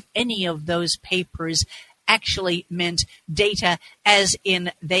see if any of those papers actually meant data as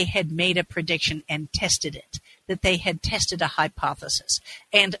in they had made a prediction and tested it, that they had tested a hypothesis.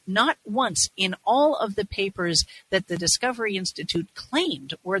 And not once in all of the papers that the Discovery Institute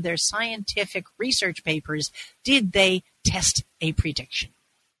claimed were their scientific research papers did they test a prediction.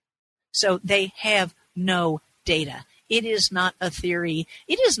 So they have no data. It is not a theory.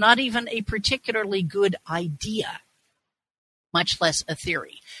 It is not even a particularly good idea, much less a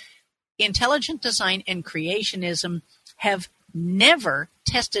theory. Intelligent design and creationism have never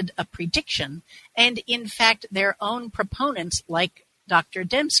tested a prediction, and in fact, their own proponents, like Dr.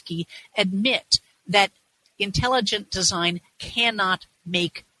 Dembski, admit that intelligent design cannot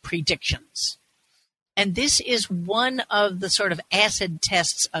make predictions. And this is one of the sort of acid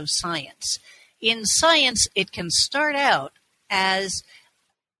tests of science. In science, it can start out as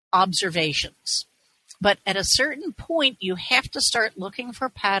observations. But at a certain point, you have to start looking for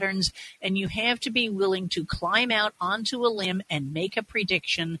patterns, and you have to be willing to climb out onto a limb and make a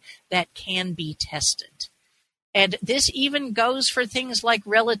prediction that can be tested. And this even goes for things like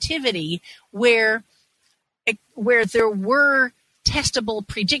relativity, where there were testable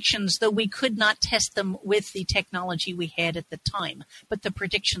predictions, though we could not test them with the technology we had at the time. But the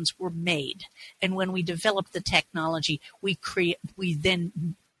predictions were made. And when we developed the technology, we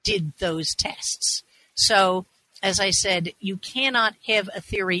then did those tests. So, as I said, you cannot have a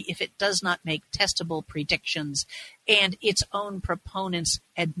theory if it does not make testable predictions, and its own proponents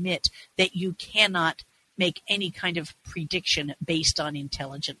admit that you cannot make any kind of prediction based on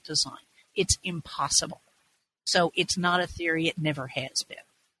intelligent design. It's impossible. So it's not a theory. It never has been.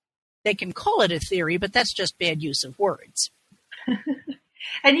 They can call it a theory, but that's just bad use of words.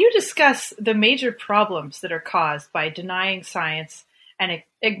 And you discuss the major problems that are caused by denying science and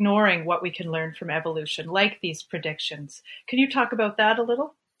ignoring what we can learn from evolution, like these predictions. Can you talk about that a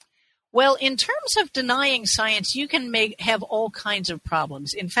little? Well, in terms of denying science, you can have all kinds of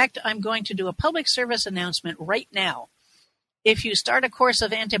problems. In fact, I'm going to do a public service announcement right now. If you start a course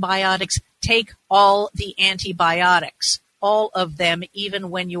of antibiotics, take all the antibiotics, all of them,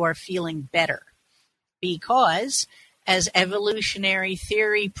 even when you are feeling better. Because, as evolutionary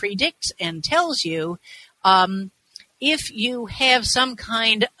theory predicts and tells you, if you have some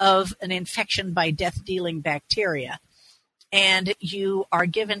kind of an infection by death-dealing bacteria and you are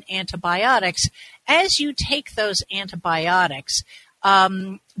given antibiotics, as you take those antibiotics,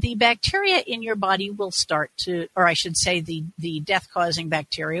 the bacteria in your body will start to, or I should say the death-causing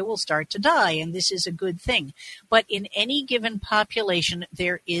bacteria will start to die, and this is a good thing. But in any given population,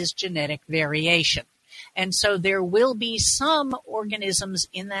 there is genetic variation. And so there will be some organisms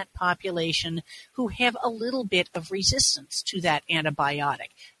in that population who have a little bit of resistance to that antibiotic,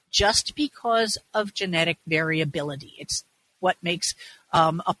 just because of genetic variability. It's what makes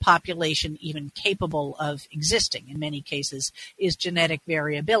a population even capable of existing in many cases is genetic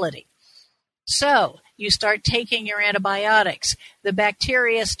variability. So you start taking your antibiotics. The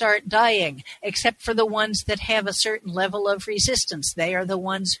bacteria start dying, except for the ones that have a certain level of resistance. They are the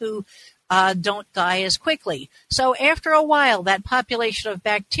ones who don't die as quickly. So after a while, that population of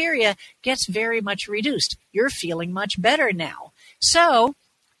bacteria gets very much reduced. You're feeling much better now. So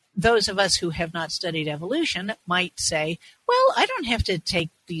those of us who have not studied evolution might say, well, I don't have to take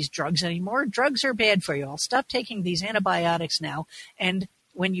these drugs anymore. Drugs are bad for you. I'll stop taking these antibiotics now. And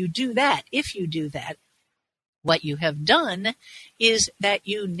when you do that, if you do that, what you have done is that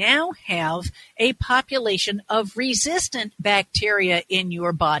you now have a population of resistant bacteria in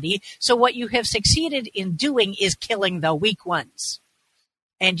your body. So what you have succeeded in doing is killing the weak ones.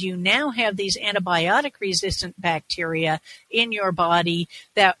 And you now have these antibiotic-resistant bacteria in your body,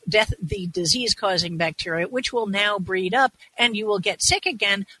 the disease-causing bacteria, which will now breed up, and you will get sick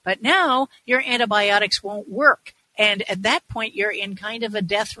again. But now your antibiotics won't work. And at that point, you're in kind of a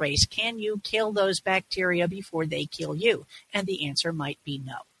death race. Can you kill those bacteria before they kill you? And the answer might be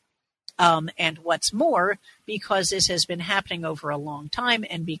no. And what's more, because this has been happening over a long time,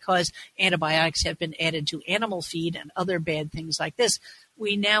 and because antibiotics have been added to animal feed and other bad things like this,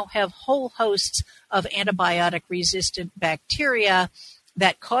 we now have whole hosts of antibiotic-resistant bacteria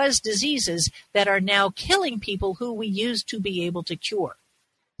that cause diseases that are now killing people who we used to be able to cure.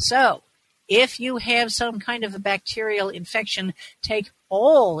 So, if you have some kind of a bacterial infection, take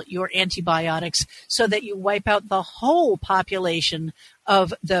all your antibiotics so that you wipe out the whole population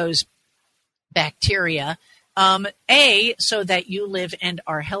of those bacteria, so that you live and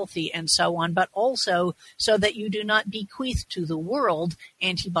are healthy and so on, but also so that you do not bequeath to the world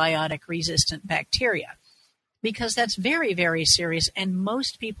antibiotic-resistant bacteria. Because that's very, very serious, and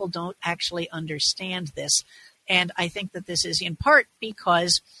most people don't actually understand this. And I think that this is in part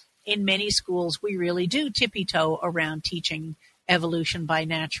because in many schools we really do tippy-toe around teaching evolution by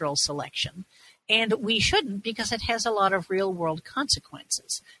natural selection. And we shouldn't, because it has a lot of real-world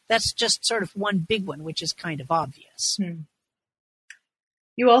consequences. That's just sort of one big one, which is kind of obvious.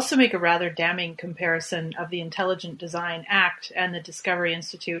 You also make a rather damning comparison of the Intelligent Design Act and the Discovery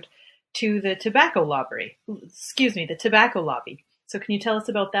Institute to the tobacco lobby. The tobacco lobby. So can you tell us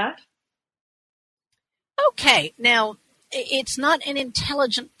about that? Okay. Now, it's not an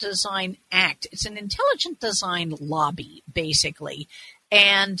Intelligent Design Act. It's an Intelligent Design lobby, basically.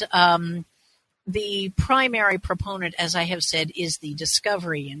 And the primary proponent, as I have said, is the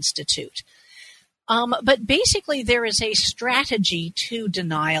Discovery Institute. But basically, there is a strategy to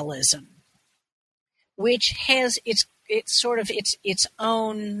denialism, which has its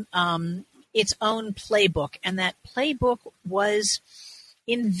own playbook, and that playbook was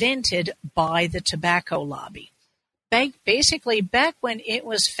invented by the tobacco lobby. Basically, back when it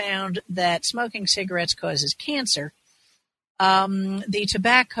was found that smoking cigarettes causes cancer, the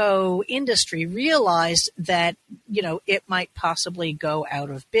tobacco industry realized that, it might possibly go out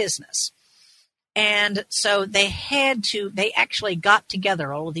of business. And so they actually got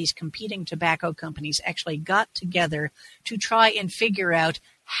together, all of these competing tobacco companies actually got together to try and figure out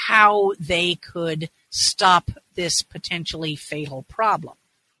how they could stop this potentially fatal problem.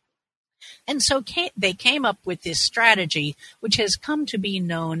 And so they came up with this strategy, which has come to be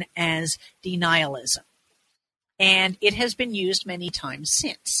known as denialism. And it has been used many times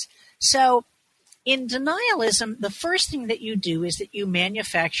since. So in denialism, the first thing that you do is that you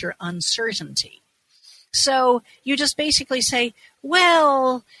manufacture uncertainty. So you just basically say,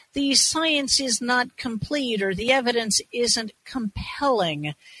 well, the science is not complete or the evidence isn't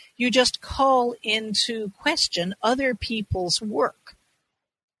compelling. You just call into question other people's work.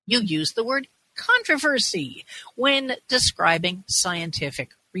 You use the word controversy when describing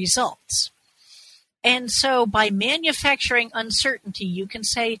scientific results. And so by manufacturing uncertainty, you can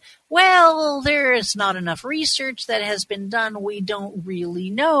say, well, there's not enough research that has been done. We don't really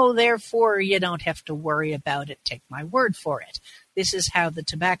know. Therefore, you don't have to worry about it. Take my word for it. This is how the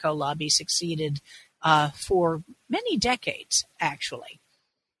tobacco lobby succeeded for many decades, actually.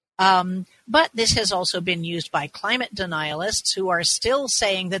 But this has also been used by climate denialists who are still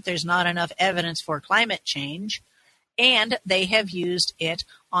saying that there's not enough evidence for climate change. And they have used it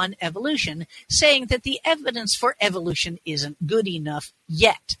on evolution, saying that the evidence for evolution isn't good enough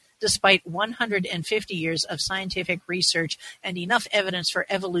yet, despite 150 years of scientific research and enough evidence for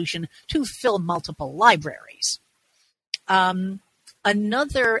evolution to fill multiple libraries.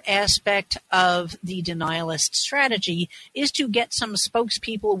 Another aspect of the denialist strategy is to get some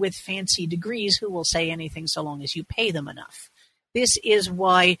spokespeople with fancy degrees who will say anything so long as you pay them enough. This is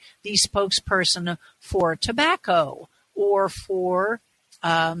why the spokesperson for tobacco or for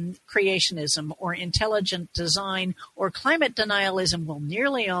creationism or intelligent design or climate denialism will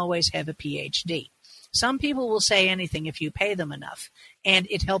nearly always have a PhD. Some people will say anything if you pay them enough, and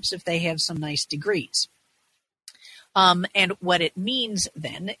it helps if they have some nice degrees. And what it means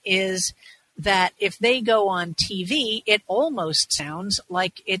then is that if they go on TV, it almost sounds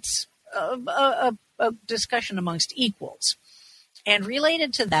like it's a discussion amongst equals. And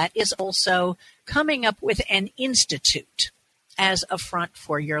related to that is also coming up with an institute as a front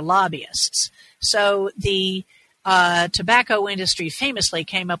for your lobbyists. So the tobacco industry famously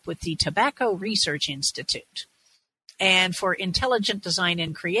came up with the Tobacco Research Institute. And for intelligent design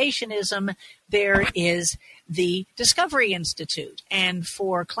and creationism, there is the Discovery Institute. And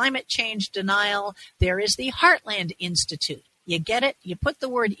for climate change denial, there is the Heartland Institute. You get it? You put the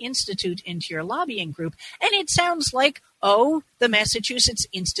word institute into your lobbying group, and it sounds like, the Massachusetts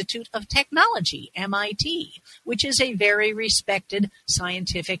Institute of Technology, MIT, which is a very respected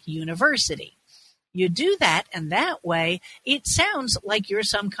scientific university. You do that, and that way, it sounds like you're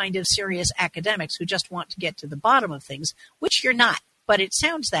some kind of serious academics who just want to get to the bottom of things, which you're not, but it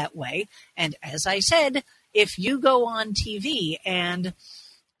sounds that way. And as I said, if you go on TV and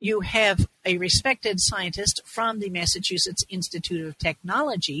you have a respected scientist from the Massachusetts Institute of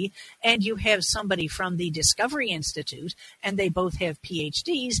Technology, and you have somebody from the Discovery Institute, and they both have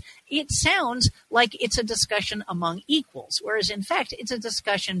PhDs, it sounds like it's a discussion among equals, whereas in fact it's a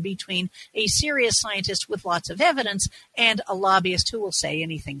discussion between a serious scientist with lots of evidence and a lobbyist who will say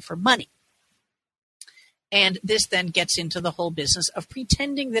anything for money. And this then gets into the whole business of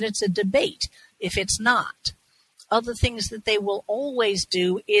pretending that it's a debate if it's not. Other things that they will always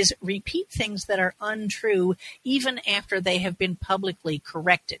do is repeat things that are untrue even after they have been publicly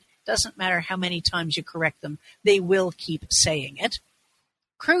corrected. Doesn't matter how many times you correct them, they will keep saying it.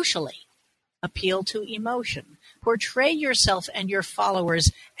 Crucially, appeal to emotion. Portray yourself and your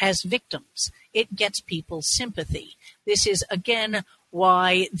followers as victims. It gets people's sympathy. This is, again,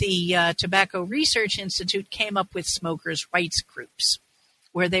 why the Tobacco Research Institute came up with smokers' rights groups,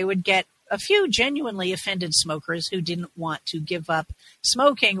 where they would get a few genuinely offended smokers who didn't want to give up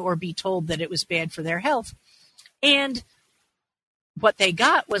smoking or be told that it was bad for their health. And what they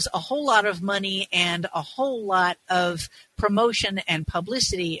got was a whole lot of money and a whole lot of promotion and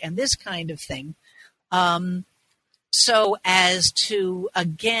publicity and this kind of thing. So as to,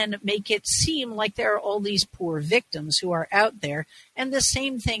 again, make it seem like there are all these poor victims who are out there. And the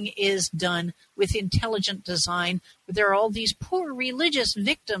same thing is done with intelligent design. There are all these poor religious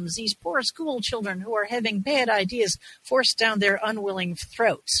victims, these poor school children who are having bad ideas forced down their unwilling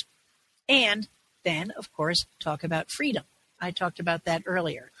throats. And then, of course, talk about freedom. I talked about that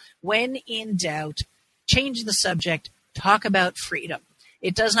earlier. When in doubt, change the subject, talk about freedom.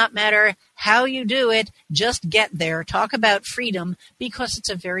 It does not matter how you do it, just get there, talk about freedom, because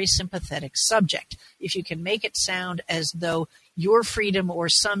it's a very sympathetic subject. If you can make it sound as though your freedom or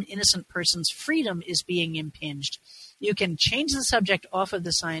some innocent person's freedom is being impinged, you can change the subject off of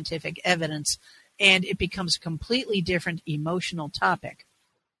the scientific evidence, and it becomes a completely different emotional topic.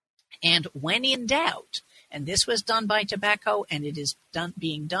 And when in doubt, and this was done by tobacco, and it is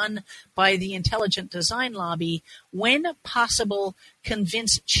being done by the intelligent design lobby, when possible,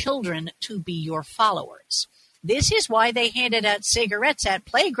 convince children to be your followers. This is why they handed out cigarettes at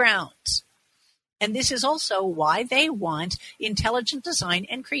playgrounds. And this is also why they want intelligent design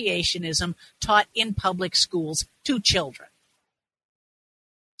and creationism taught in public schools to children.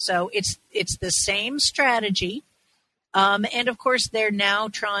 So it's the same strategy. And of course, they're now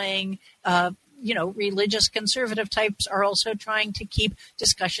trying, religious conservative types are also trying to keep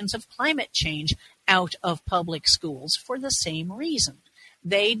discussions of climate change out of public schools for the same reason.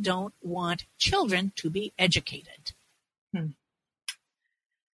 They don't want children to be educated.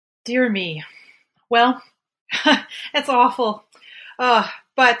 Dear me. Well, that's awful.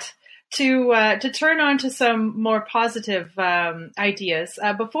 But to turn on to some more positive ideas,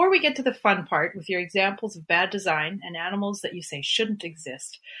 before we get to the fun part with your examples of bad design and animals that you say shouldn't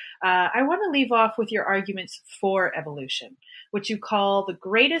exist, I want to leave off with your arguments for evolution, which you call the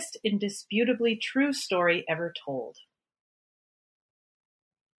greatest indisputably true story ever told.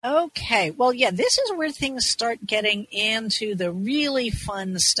 Okay. Well, yeah, this is where things start getting into the really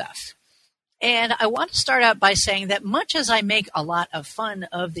fun stuff. And I want to start out by saying that much as I make a lot of fun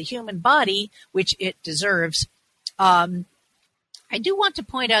of the human body, which it deserves, I do want to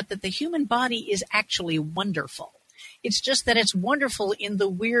point out that the human body is actually wonderful. It's just that it's wonderful in the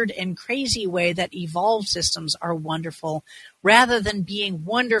weird and crazy way that evolved systems are wonderful, rather than being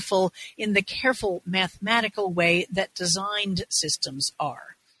wonderful in the careful mathematical way that designed systems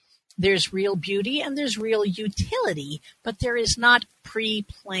are. There's real beauty and there's real utility, but there is not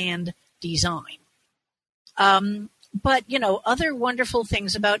pre-planned design. But, other wonderful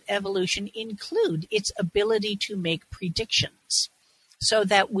things about evolution include its ability to make predictions so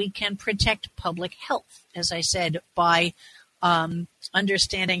that we can protect public health, as I said, by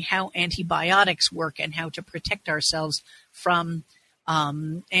understanding how antibiotics work and how to protect ourselves from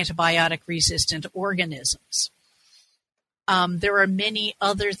antibiotic-resistant organisms. There are many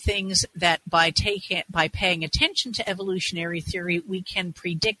other things that by paying attention to evolutionary theory, we can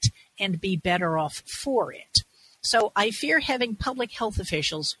predict and be better off for it. So I fear having public health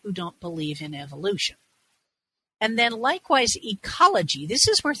officials who don't believe in evolution. And then likewise, ecology. This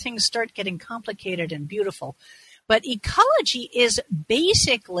is where things start getting complicated and beautiful. But ecology is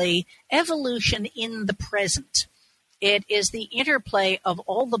basically evolution in the present. It is the interplay of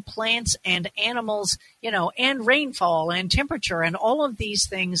all the plants and animals, and rainfall and temperature and all of these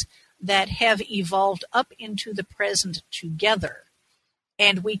things that have evolved up into the present together.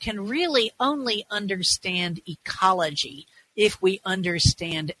 And we can really only understand ecology if we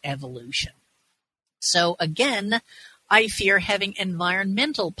understand evolution. So again, I fear having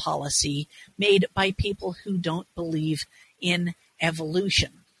environmental policy made by people who don't believe in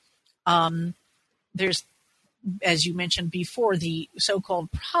evolution. There's, as you mentioned before, the so-called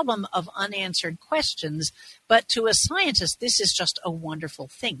problem of unanswered questions. But to a scientist, this is just a wonderful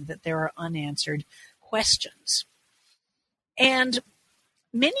thing that there are unanswered questions. And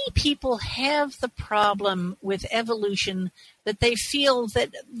many people have the problem with evolution that they feel that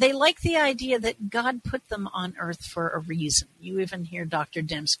they like the idea that God put them on Earth for a reason. You even hear Dr.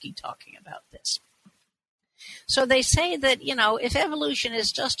 Dembski talking about this. So they say that, if evolution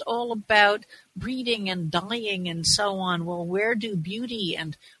is just all about breeding and dying and so on, well, where do beauty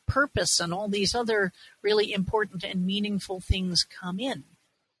and purpose and all these other really important and meaningful things come in?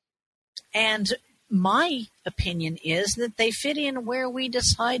 And my opinion is that they fit in where we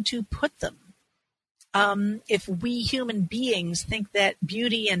decide to put them. If we human beings think that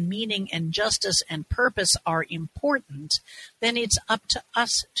beauty and meaning and justice and purpose are important, then it's up to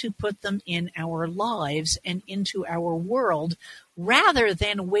us to put them in our lives and into our world, rather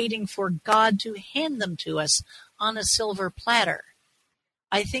than waiting for God to hand them to us on a silver platter.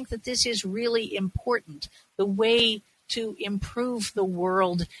 I think that this is really important. The way to improve the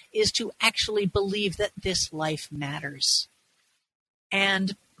world is to actually believe that this life matters.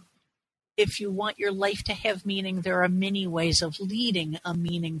 And if you want your life to have meaning, there are many ways of leading a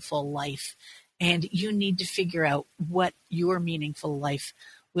meaningful life, and you need to figure out what your meaningful life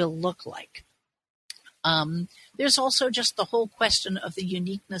will look like. There's also just the whole question of the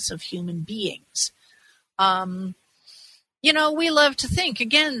uniqueness of human beings. We love to think,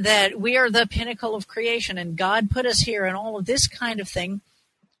 again, that we are the pinnacle of creation and God put us here and all of this kind of thing.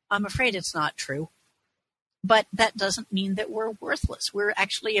 I'm afraid it's not true. But that doesn't mean that we're worthless. We're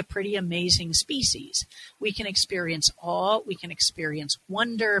actually a pretty amazing species. We can experience awe, we can experience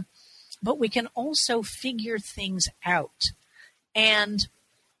wonder, but we can also figure things out. And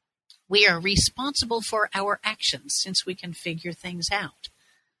we are responsible for our actions since we can figure things out.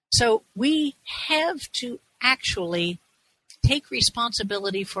 So we have to actually take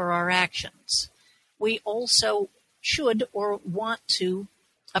responsibility for our actions. We also should or want to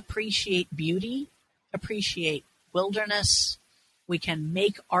appreciate beauty, appreciate wilderness. We can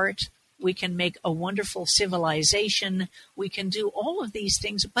make art. We can make a wonderful civilization. We can do all of these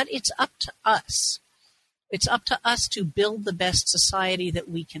things, but it's up to us. It's up to us to build the best society that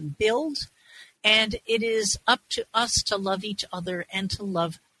we can build, and it is up to us to love each other and to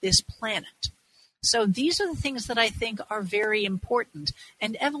love this planet. So these are the things that I think are very important,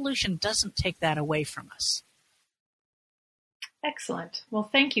 and evolution doesn't take that away from us. Excellent. Well,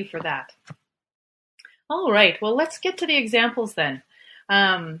 thank you for that. All right. Well, let's get to the examples then.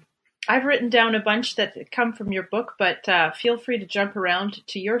 I've written down a bunch that come from your book, but feel free to jump around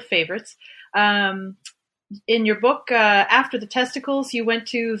to your favorites. In your book, after the testicles, you went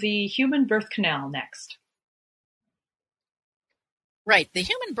to the human birth canal next. Right, the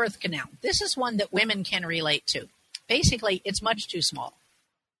human birth canal. This is one that women can relate to. Basically, it's much too small.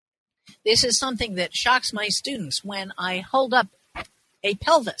 This is something that shocks my students when I hold up a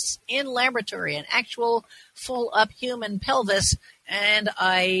pelvis in laboratory, an actual full-up human pelvis, and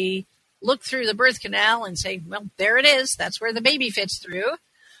I look through the birth canal and say, well, there it is. That's where the baby fits through.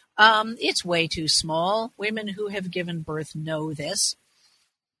 It's way too small. Women who have given birth know this.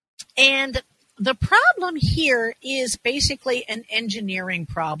 And the problem here is basically an engineering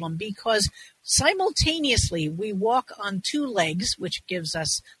problem, because simultaneously we walk on two legs, which gives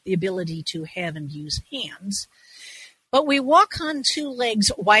us the ability to have and use hands. But we walk on two legs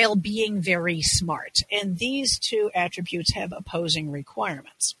while being very smart. And these two attributes have opposing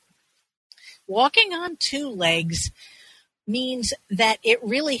requirements. Walking on two legs means that it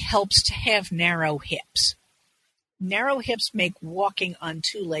really helps to have narrow hips. Narrow hips make walking on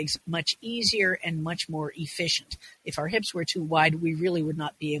two legs much easier and much more efficient. If our hips were too wide, we really would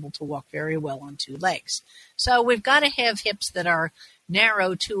not be able to walk very well on two legs. So we've got to have hips that are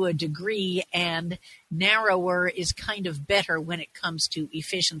narrow to a degree, and narrower is kind of better when it comes to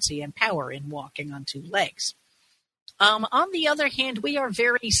efficiency and power in walking on two legs. On the other hand, we are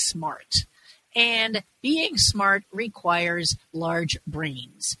very smart. And being smart requires large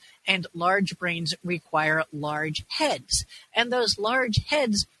brains. And large brains require large heads. And those large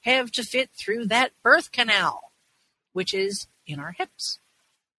heads have to fit through that birth canal, which is in our hips,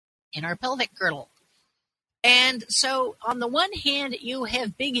 in our pelvic girdle. And so on the one hand, you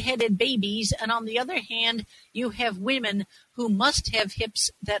have big-headed babies, and on the other hand, you have women who must have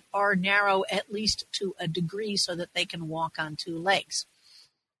hips that are narrow at least to a degree so that they can walk on two legs.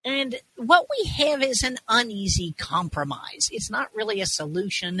 And what we have is an uneasy compromise. It's not really a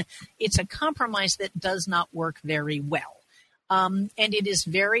solution. It's a compromise that does not work very well. And it is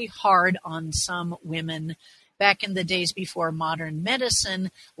very hard on some women. Back in the days before modern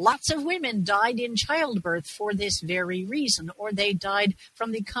medicine, lots of women died in childbirth for this very reason, or they died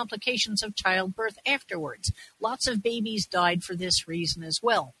from the complications of childbirth afterwards. Lots of babies died for this reason as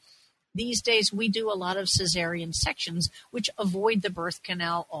well. These days, we do a lot of cesarean sections, which avoid the birth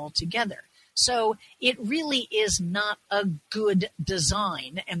canal altogether. So it really is not a good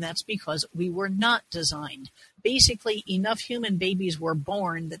design, and that's because we were not designed. Basically, enough human babies were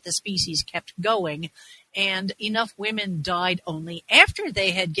born that the species kept going, and enough women died only after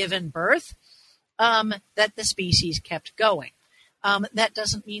they had given birth that the species kept going. That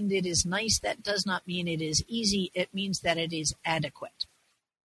doesn't mean it is nice. That does not mean it is easy. It means that it is adequate.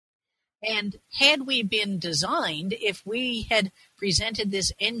 And had we been designed, if we had presented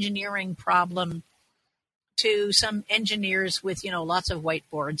this engineering problem to some engineers with, lots of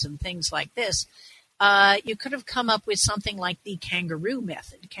whiteboards and things like this, you could have come up with something like the kangaroo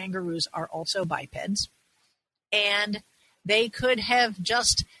method. Kangaroos are also bipeds. And they could have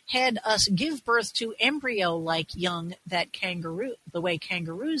just had us give birth to embryo-like young the way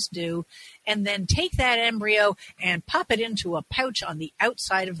kangaroos do, and then take that embryo and pop it into a pouch on the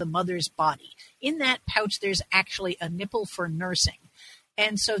outside of the mother's body. In that pouch, there's actually a nipple for nursing.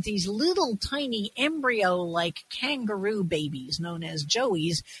 And so these little tiny embryo-like kangaroo babies, known as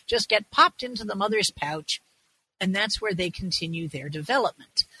joeys, just get popped into the mother's pouch, and that's where they continue their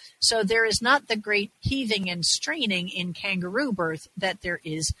development. So there is not the great heaving and straining in kangaroo birth that there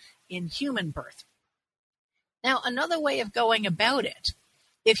is in human birth. Now, another way of going about it,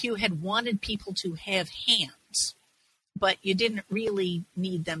 if you had wanted people to have hands, but you didn't really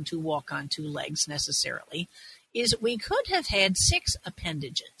need them to walk on two legs necessarily, is we could have had 6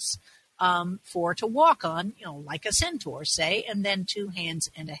 appendages to walk on, like a centaur, say, and then 2 hands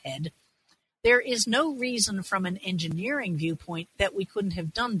and a head. There is no reason from an engineering viewpoint that we couldn't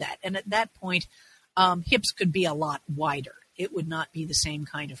have done that. And at that point, hips could be a lot wider. It would not be the same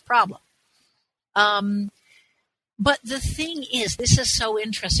kind of problem. But the thing is, this is so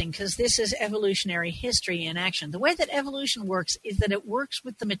interesting because this is evolutionary history in action. The way that evolution works is that it works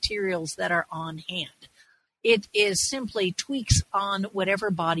with the materials that are on hand. It is simply tweaks on whatever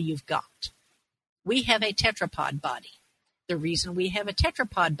body you've got. We have a tetrapod body. The reason we have a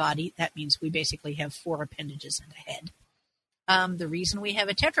tetrapod body, that means we basically have 4 appendages and a head. The reason we have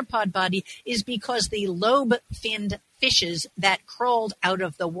a tetrapod body is because the lobe-finned fishes that crawled out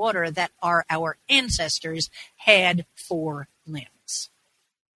of the water that are our ancestors had 4 limbs.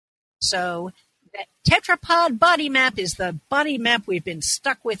 So that tetrapod body map is the body map we've been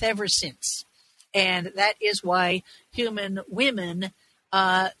stuck with ever since. And that is why human women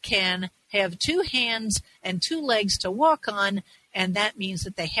can have 2 hands and 2 legs to walk on, and that means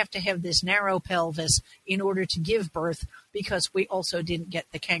that they have to have this narrow pelvis in order to give birth, because we also didn't get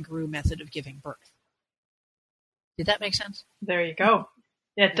the kangaroo method of giving birth. Did that make sense? There you go.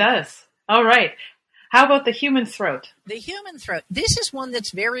 It does. All right. How about the human throat? The human throat. This is one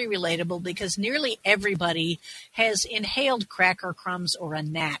that's very relatable because nearly everybody has inhaled cracker crumbs or a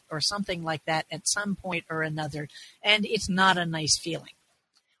gnat or something like that at some point or another, and it's not a nice feeling.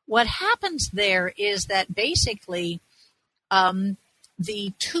 What happens there is that basically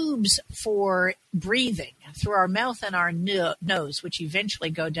the tubes for breathing through our mouth and our nose, which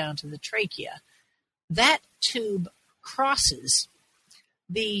eventually go down to the trachea, that tube crosses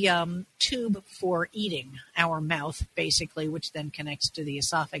the tube for eating, our mouth, basically, which then connects to the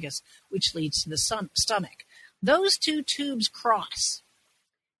esophagus, which leads to the stomach. Those two tubes cross.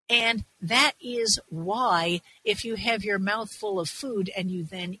 And that is why if you have your mouth full of food and you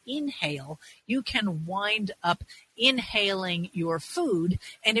then inhale, you can wind up inhaling your food,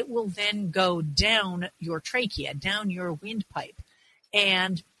 and it will then go down your trachea, down your windpipe.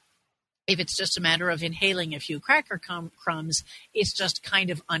 And if it's just a matter of inhaling a few cracker crumbs, it's just kind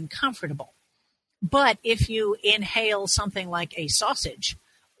of uncomfortable. But if you inhale something like a sausage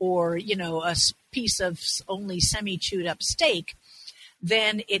or, a piece of only semi-chewed up steak,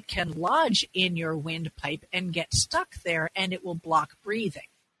 then it can lodge in your windpipe and get stuck there, and it will block breathing.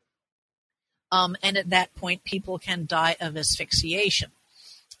 And at that point, people can die of asphyxiation.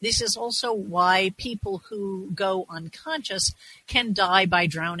 This is also why people who go unconscious can die by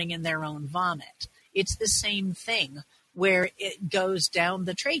drowning in their own vomit. It's the same thing where it goes down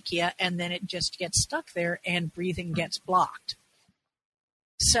the trachea and then it just gets stuck there and breathing gets blocked.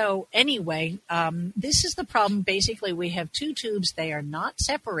 So anyway, this is the problem. Basically, we have two tubes. They are not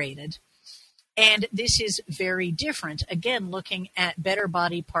separated. And this is very different. Again, looking at better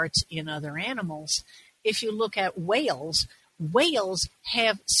body parts in other animals, if you look at whales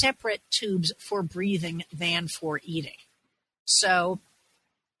have separate tubes for breathing than for eating. So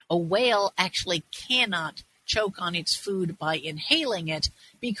a whale actually cannot choke on its food by inhaling it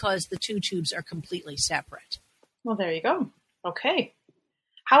because the two tubes are completely separate. Well, there you go. Okay.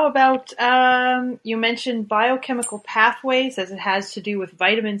 How about, you mentioned biochemical pathways as it has to do with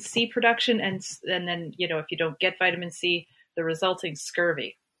vitamin C production and then, if you don't get vitamin C, the resulting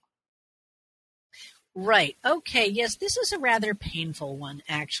scurvy. Right. Okay. Yes, this is a rather painful one,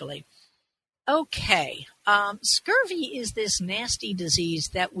 actually. Okay. Scurvy is this nasty disease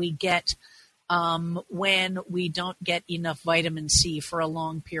that we get when we don't get enough vitamin C for a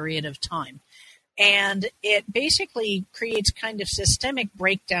long period of time. And it basically creates kind of systemic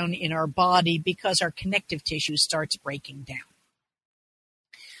breakdown in our body because our connective tissue starts breaking down.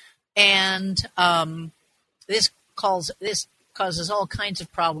 And this causes all kinds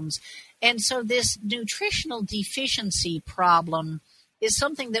of problems. And so this nutritional deficiency problem is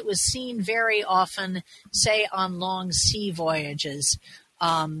something that was seen very often, say, on long sea voyages.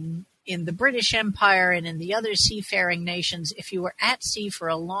 In the British Empire and in the other seafaring nations, if you were at sea for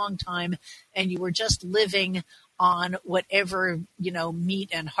a long time and you were just living on whatever, meat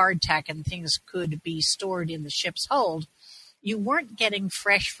and hardtack and things could be stored in the ship's hold, you weren't getting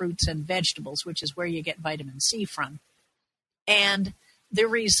fresh fruits and vegetables, which is where you get vitamin C from. And the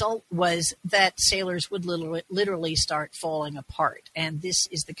result was that sailors would literally start falling apart. And this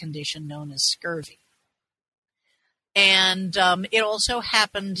is the condition known as scurvy. And it also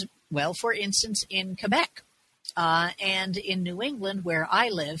happened, well, for instance, in Quebec and in New England, where I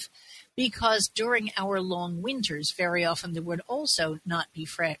live, because during our long winters, very often there would also not be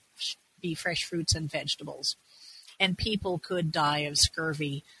fresh fruits and vegetables. And people could die of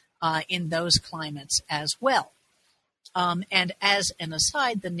scurvy in those climates as well. And as an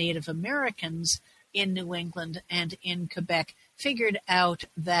aside, the Native Americans in New England and in Quebec figured out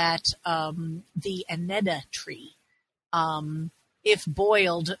that the Aneda tree, if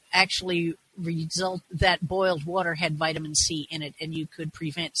boiled, actually that boiled water had vitamin C in it, and you could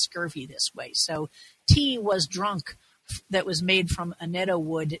prevent scurvy this way. So tea was drunk that was made from Aneda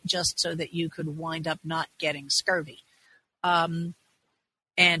wood just so that you could wind up not getting scurvy. And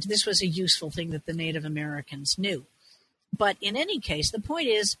this was a useful thing that the Native Americans knew. But in any case, the point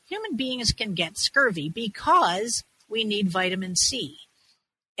is human beings can get scurvy because we need vitamin C.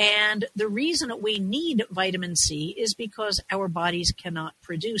 And the reason that we need vitamin C is because our bodies cannot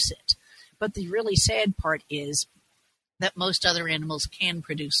produce it. But the really sad part is that most other animals can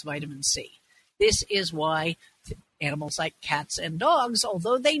produce vitamin C. This is why animals like cats and dogs,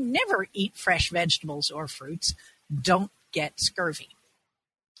 although they never eat fresh vegetables or fruits, don't get scurvy.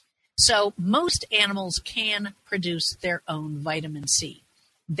 So most animals can produce their own vitamin C.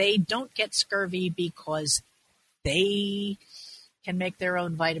 They don't get scurvy because they can make their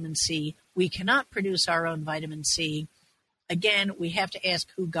own vitamin C. We cannot produce our own vitamin C. Again, we have to ask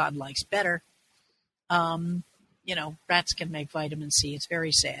who God likes better. Rats can make vitamin C. It's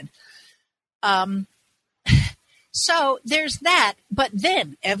very sad. So there's that, but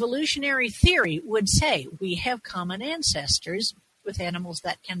then evolutionary theory would say we have common ancestors with animals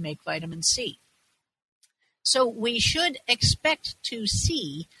that can make vitamin C. So we should expect to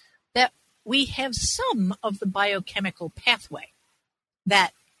see that we have some of the biochemical pathway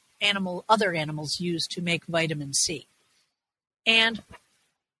that other animals use to make vitamin C. And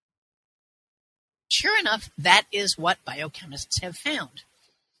sure enough, that is what biochemists have found,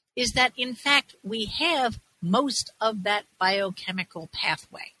 is that in fact we have most of that biochemical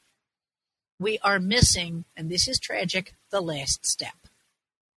pathway. We are missing, and this is tragic, the last step.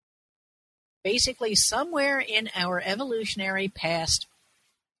 Basically, somewhere in our evolutionary past,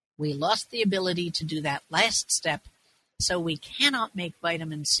 we lost the ability to do that last step, so we cannot make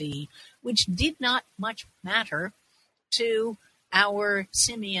vitamin C, which did not much matter to our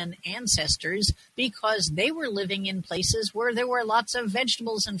simian ancestors because they were living in places where there were lots of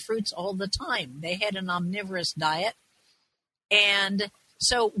vegetables and fruits all the time. They had an omnivorous diet. And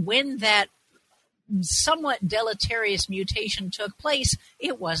so when that somewhat deleterious mutation took place,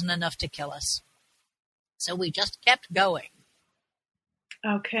 it wasn't enough to kill us. So we just kept going.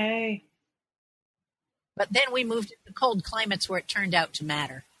 Okay. But then we moved into cold climates where it turned out to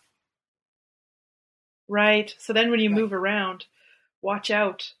matter. Right. So then when you move around, watch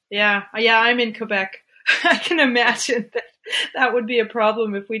out. Yeah, I'm in Quebec. I can imagine that would be a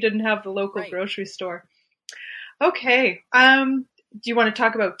problem if we didn't have the local grocery store. Okay. Do you want to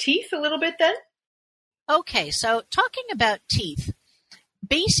talk about teeth a little bit then? Okay, so talking about teeth,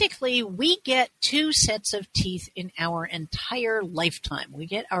 basically we get two sets of teeth in our entire lifetime. We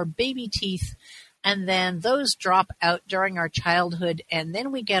get our baby teeth, and then those drop out during our childhood, and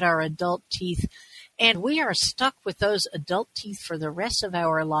then we get our adult teeth, and we are stuck with those adult teeth for the rest of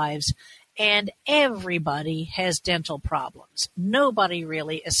our lives. And everybody has dental problems. Nobody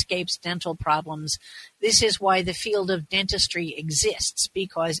really escapes dental problems. This is why the field of dentistry exists,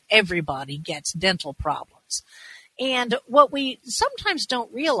 because everybody gets dental problems. And what we sometimes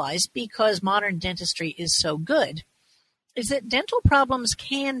don't realize, because modern dentistry is so good, is that dental problems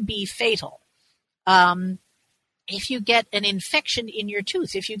can be fatal. If you get an infection in your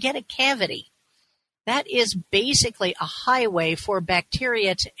tooth, if you get a cavity, that is basically a highway for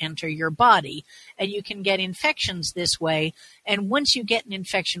bacteria to enter your body, and you can get infections this way. And once you get an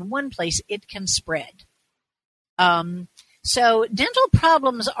infection one place, it can spread. So dental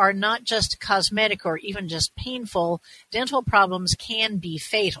problems are not just cosmetic or even just painful. Dental problems can be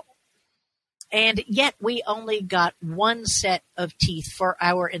fatal. And yet we only got one set of teeth for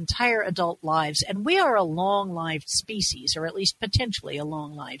our entire adult lives, and we are a long-lived species, or at least potentially a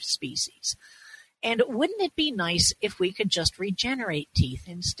long-lived species. And wouldn't it be nice if we could just regenerate teeth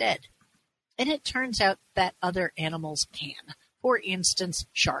instead? And it turns out that other animals can. For instance,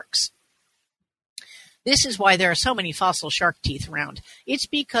 sharks. This is why there are so many fossil shark teeth around. It's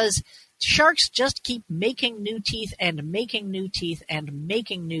because sharks just keep making new teeth and making new teeth and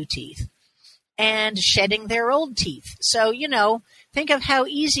making new teeth and shedding their old teeth. So, think of how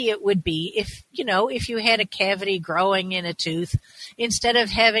easy it would be if you had a cavity growing in a tooth, instead of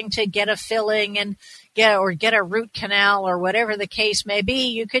having to get a filling and get a root canal or whatever the case may be,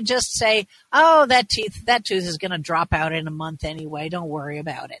 you could just say, oh, that tooth is going to drop out in a month anyway. Don't worry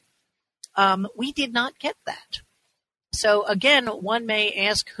about it. We did not get that. So again, one may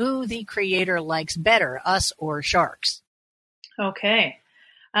ask who the creator likes better, us or sharks. Okay.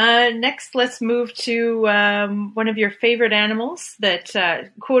 Next, let's move to one of your favorite animals that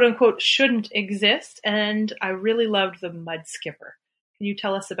quote-unquote shouldn't exist, and I really loved the mud skipper. Can you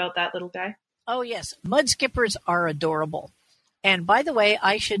tell us about that little guy? Oh, yes. Mud skippers are adorable. And by the way,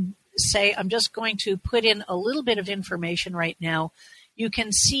 I should say I'm just going to put in a little bit of information right now. You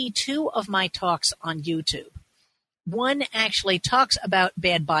can see two of my talks on YouTube. One actually talks about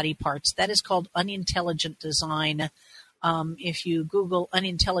bad body parts. That is called Unintelligent Design. If you Google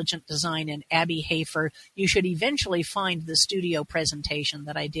Unintelligent Design and Abby Hafer, you should eventually find the studio presentation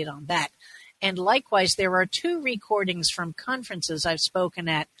that I did on that. And likewise, there are two recordings from conferences I've spoken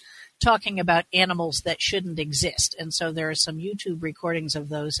at talking about animals that shouldn't exist. And so there are some YouTube recordings of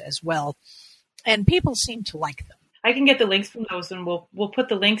those as well. And people seem to like them. I can get the links from those, and we'll put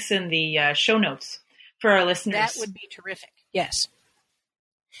the links in the show notes for our listeners. That would be terrific. Yes.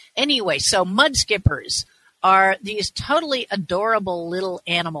 Anyway, so mud skippers are these totally adorable little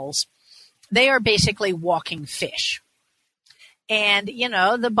animals. They are basically walking fish. And,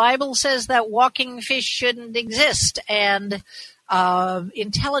 the Bible says that walking fish shouldn't exist. And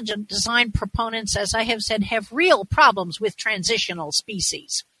intelligent design proponents, as I have said, have real problems with transitional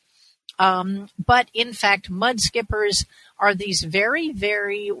species. But in fact, mud skippers are these very,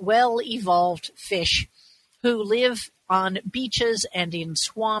 very well-evolved fish who live on beaches and in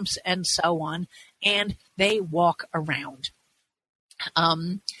swamps and so on, and they walk around.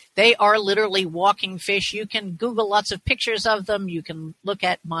 They are literally walking fish. You can Google lots of pictures of them. You can look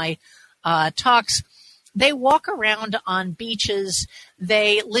at my talks. They walk around on beaches.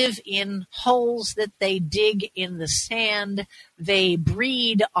 They live in holes that they dig in the sand. They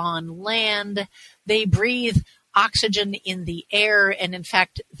breed on land. They breathe oxygen in the air. And in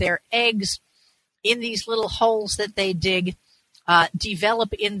fact, their eggs in these little holes that they dig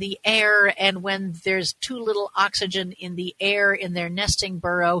develop in the air. And when there's too little oxygen in the air in their nesting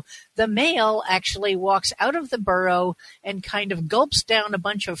burrow, the male actually walks out of the burrow and kind of gulps down a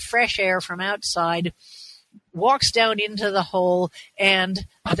bunch of fresh air from outside, walks down into the hole, and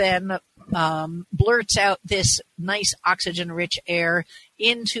then blurts out this nice oxygen-rich air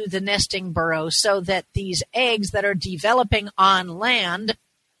into the nesting burrow so that these eggs that are developing on land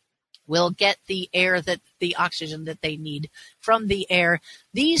will get the air, that the oxygen that they need from the air.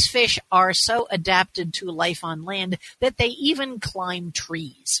 These fish are so adapted to life on land that they even climb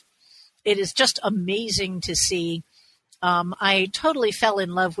trees. It is just amazing to see. I totally fell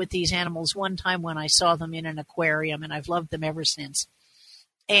in love with these animals one time when I saw them in an aquarium, and I've loved them ever since.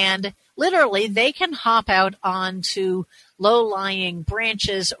 And literally, they can hop out onto low-lying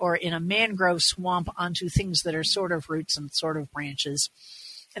branches or in a mangrove swamp onto things that are sort of roots and sort of branches.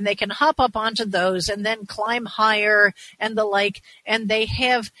 And they can hop up onto those and then climb higher and the like. And they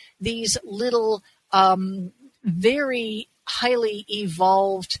have these little, very highly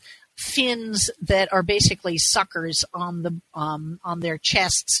evolved fins that are basically suckers on their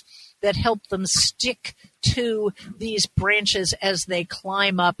chests that help them stick to these branches as they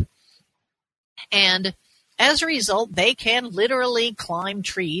climb up. And as a result, they can literally climb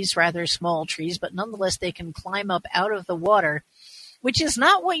trees, rather small trees, but nonetheless they can climb up out of the water, which is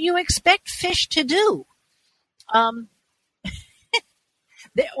not what you expect fish to do.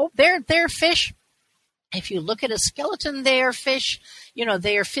 They're fish. If you look at a skeleton, they are fish.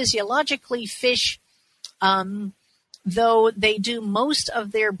 They are physiologically fish, though they do most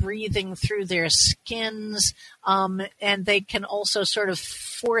of their breathing through their skins, and they can also sort of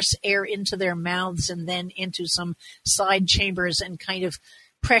force air into their mouths and then into some side chambers and kind of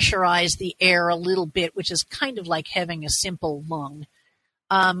pressurize the air a little bit, which is kind of like having a simple lung.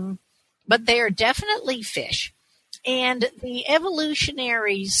 But they are definitely fish. And the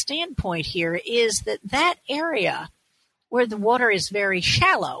evolutionary standpoint here is that area where the water is very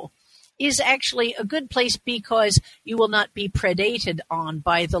shallow is actually a good place because you will not be predated on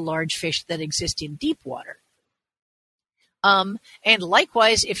by the large fish that exist in deep water. And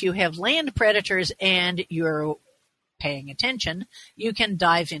likewise, if you have land predators and you're paying attention, you can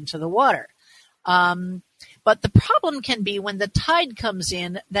dive into the water. But the problem can be when the tide comes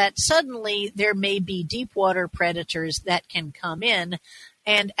in that suddenly there may be deep water predators that can come in.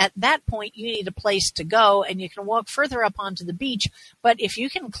 And at that point, you need a place to go, and you can walk further up onto the beach. But if you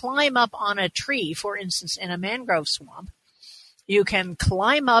can climb up on a tree, for instance, in a mangrove swamp, you can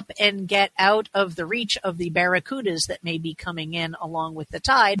climb up and get out of the reach of the barracudas that may be coming in along with the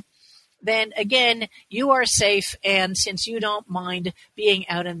tide. Then again, you are safe, and since you don't mind being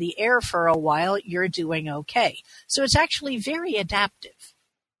out in the air for a while, you're doing okay. So it's actually very adaptive.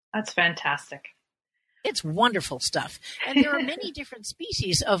 That's fantastic. It's wonderful stuff. And there are many different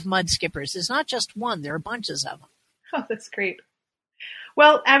species of mud skippers. There's not just one. There are bunches of them. Oh, that's great.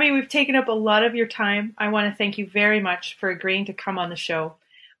 Well, Abby, we've taken up a lot of your time. I want to thank you very much for agreeing to come on the show.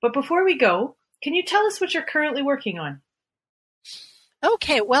 But before we go, can you tell us what you're currently working on?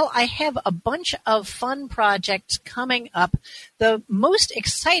 Okay, well, I have a bunch of fun projects coming up. The most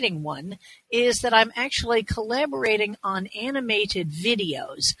exciting one is that I'm actually collaborating on animated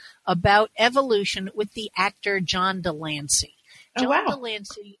videos about evolution with the actor John Delancey. Oh, wow. John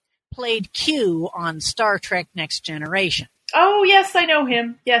Delancey played Q on Star Trek Next Generation. Oh, yes, I know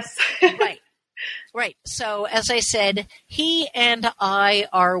him. Yes. Right. So, as I said, he and I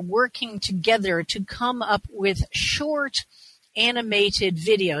are working together to come up with short animated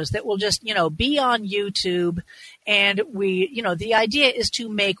videos that will just, be on YouTube. And the idea is to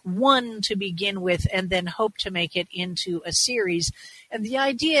make one to begin with and then hope to make it into a series. And the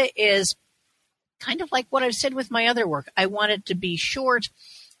idea is kind of like what I've said with my other work. I want it to be short,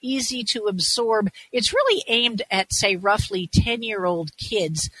 easy to absorb. It's really aimed at, say, roughly 10-year-old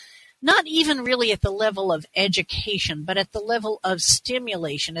kids, not even really at the level of education, but at the level of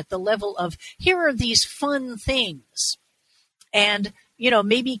stimulation, at the level of, here are these fun things. And,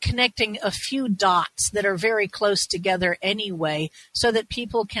 maybe connecting a few dots that are very close together anyway so that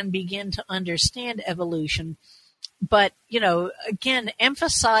people can begin to understand evolution But, again,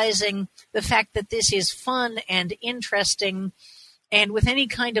 emphasizing the fact that this is fun and interesting. And with any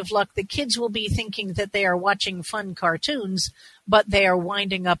kind of luck, the kids will be thinking that they are watching fun cartoons, but they are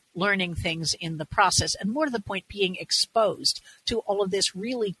winding up learning things in the process. And more to the point, being exposed to all of this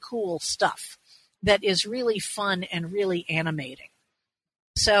really cool stuff that is really fun and really animating.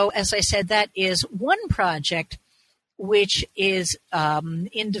 So, as I said, that is one project which is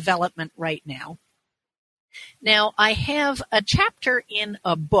in development right now. Now, I have a chapter in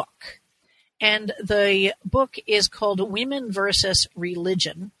a book, and the book is called Women versus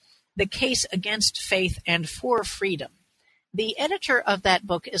Religion, The Case Against Faith and for Freedom. The editor of that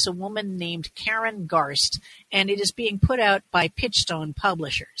book is a woman named Karen Garst, and it is being put out by Pitchstone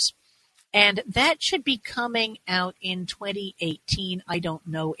Publishers. And that should be coming out in 2018. I don't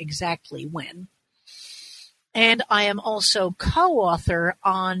know exactly when. And I am also co-author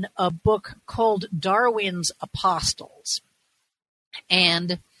on a book called Darwin's Apostles.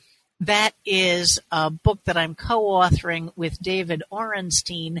 And that is a book that I'm co-authoring with David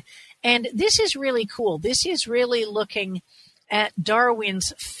Orenstein. And this is really cool. This is really looking at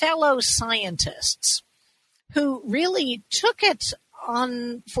Darwin's fellow scientists who really took it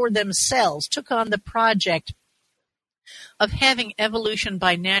on for themselves, took on the project of having evolution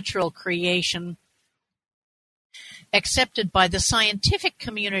by natural creation accepted by the scientific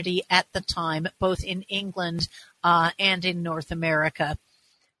community at the time, both in England and in North America,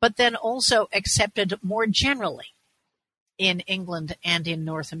 but then also accepted more generally in England and in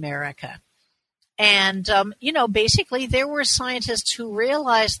North America. And, basically there were scientists who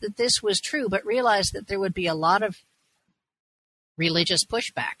realized that this was true, but realized that there would be a lot of religious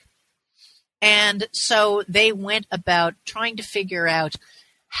pushback. And so they went about trying to figure out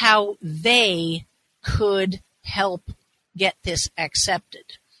how they could help get this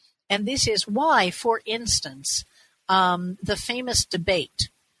accepted. And this is why, for instance, the famous debate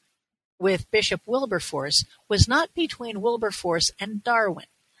with Bishop Wilberforce was not between Wilberforce and Darwin.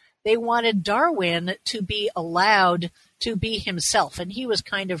 They wanted Darwin to be allowed to be himself, and he was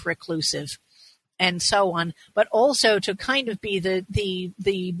kind of reclusive and so on, but also to kind of be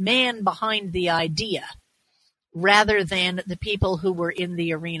the man behind the idea rather than the people who were in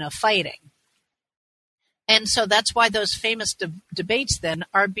the arena fighting. And so that's why those famous debates then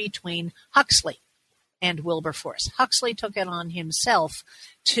are between Huxley and Wilberforce. Huxley took it on himself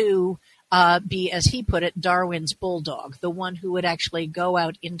to be, as he put it, Darwin's bulldog, the one who would actually go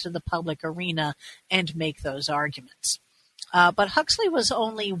out into the public arena and make those arguments. But Huxley was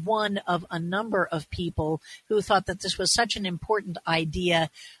only one of a number of people who thought that this was such an important idea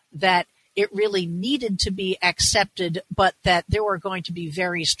that it really needed to be accepted, but that there were going to be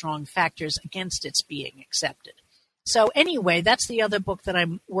very strong factors against its being accepted. So anyway, that's the other book that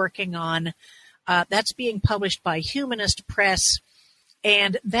I'm working on. That's being published by Humanist Press,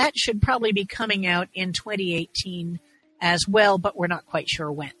 and that should probably be coming out in 2018 as well, but we're not quite sure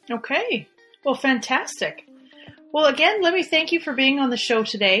when. Okay. Well, fantastic. Well, again, let me thank you for being on the show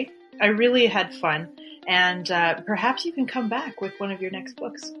today. I really had fun. And perhaps you can come back with one of your next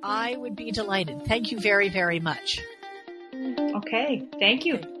books. I would be delighted. Thank you very, very much. Okay. Thank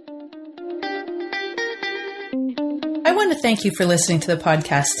you. I want to thank you for listening to the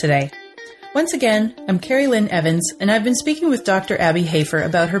podcast today. Once again, I'm Carrie Lynn Evans, and I've been speaking with Dr. Abby Hafer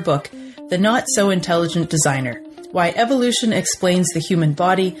about her book, The Not-So-Intelligent Designer, Why Evolution Explains the Human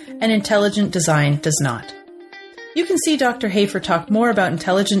Body and Intelligent Design Does Not. You can see Dr. Hafer talk more about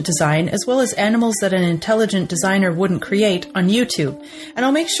intelligent design as well as animals that an intelligent designer wouldn't create on YouTube, and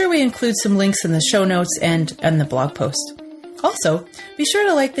I'll make sure we include some links in the show notes and the blog post. Also, be sure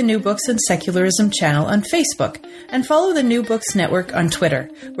to like the New Books and Secularism channel on Facebook and follow the New Books Network on Twitter,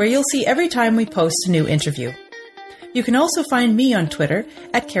 where you'll see every time we post a new interview. You can also find me on Twitter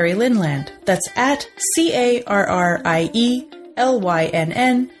at Carrie Linland. That's at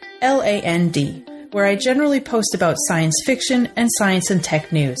CarrieLynnLand, where I generally post about science fiction and science and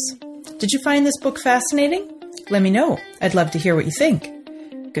tech news. Did you find this book fascinating? Let me know. I'd love to hear what you think.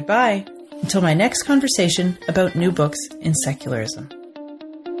 Goodbye. Until my next conversation about new books in secularism.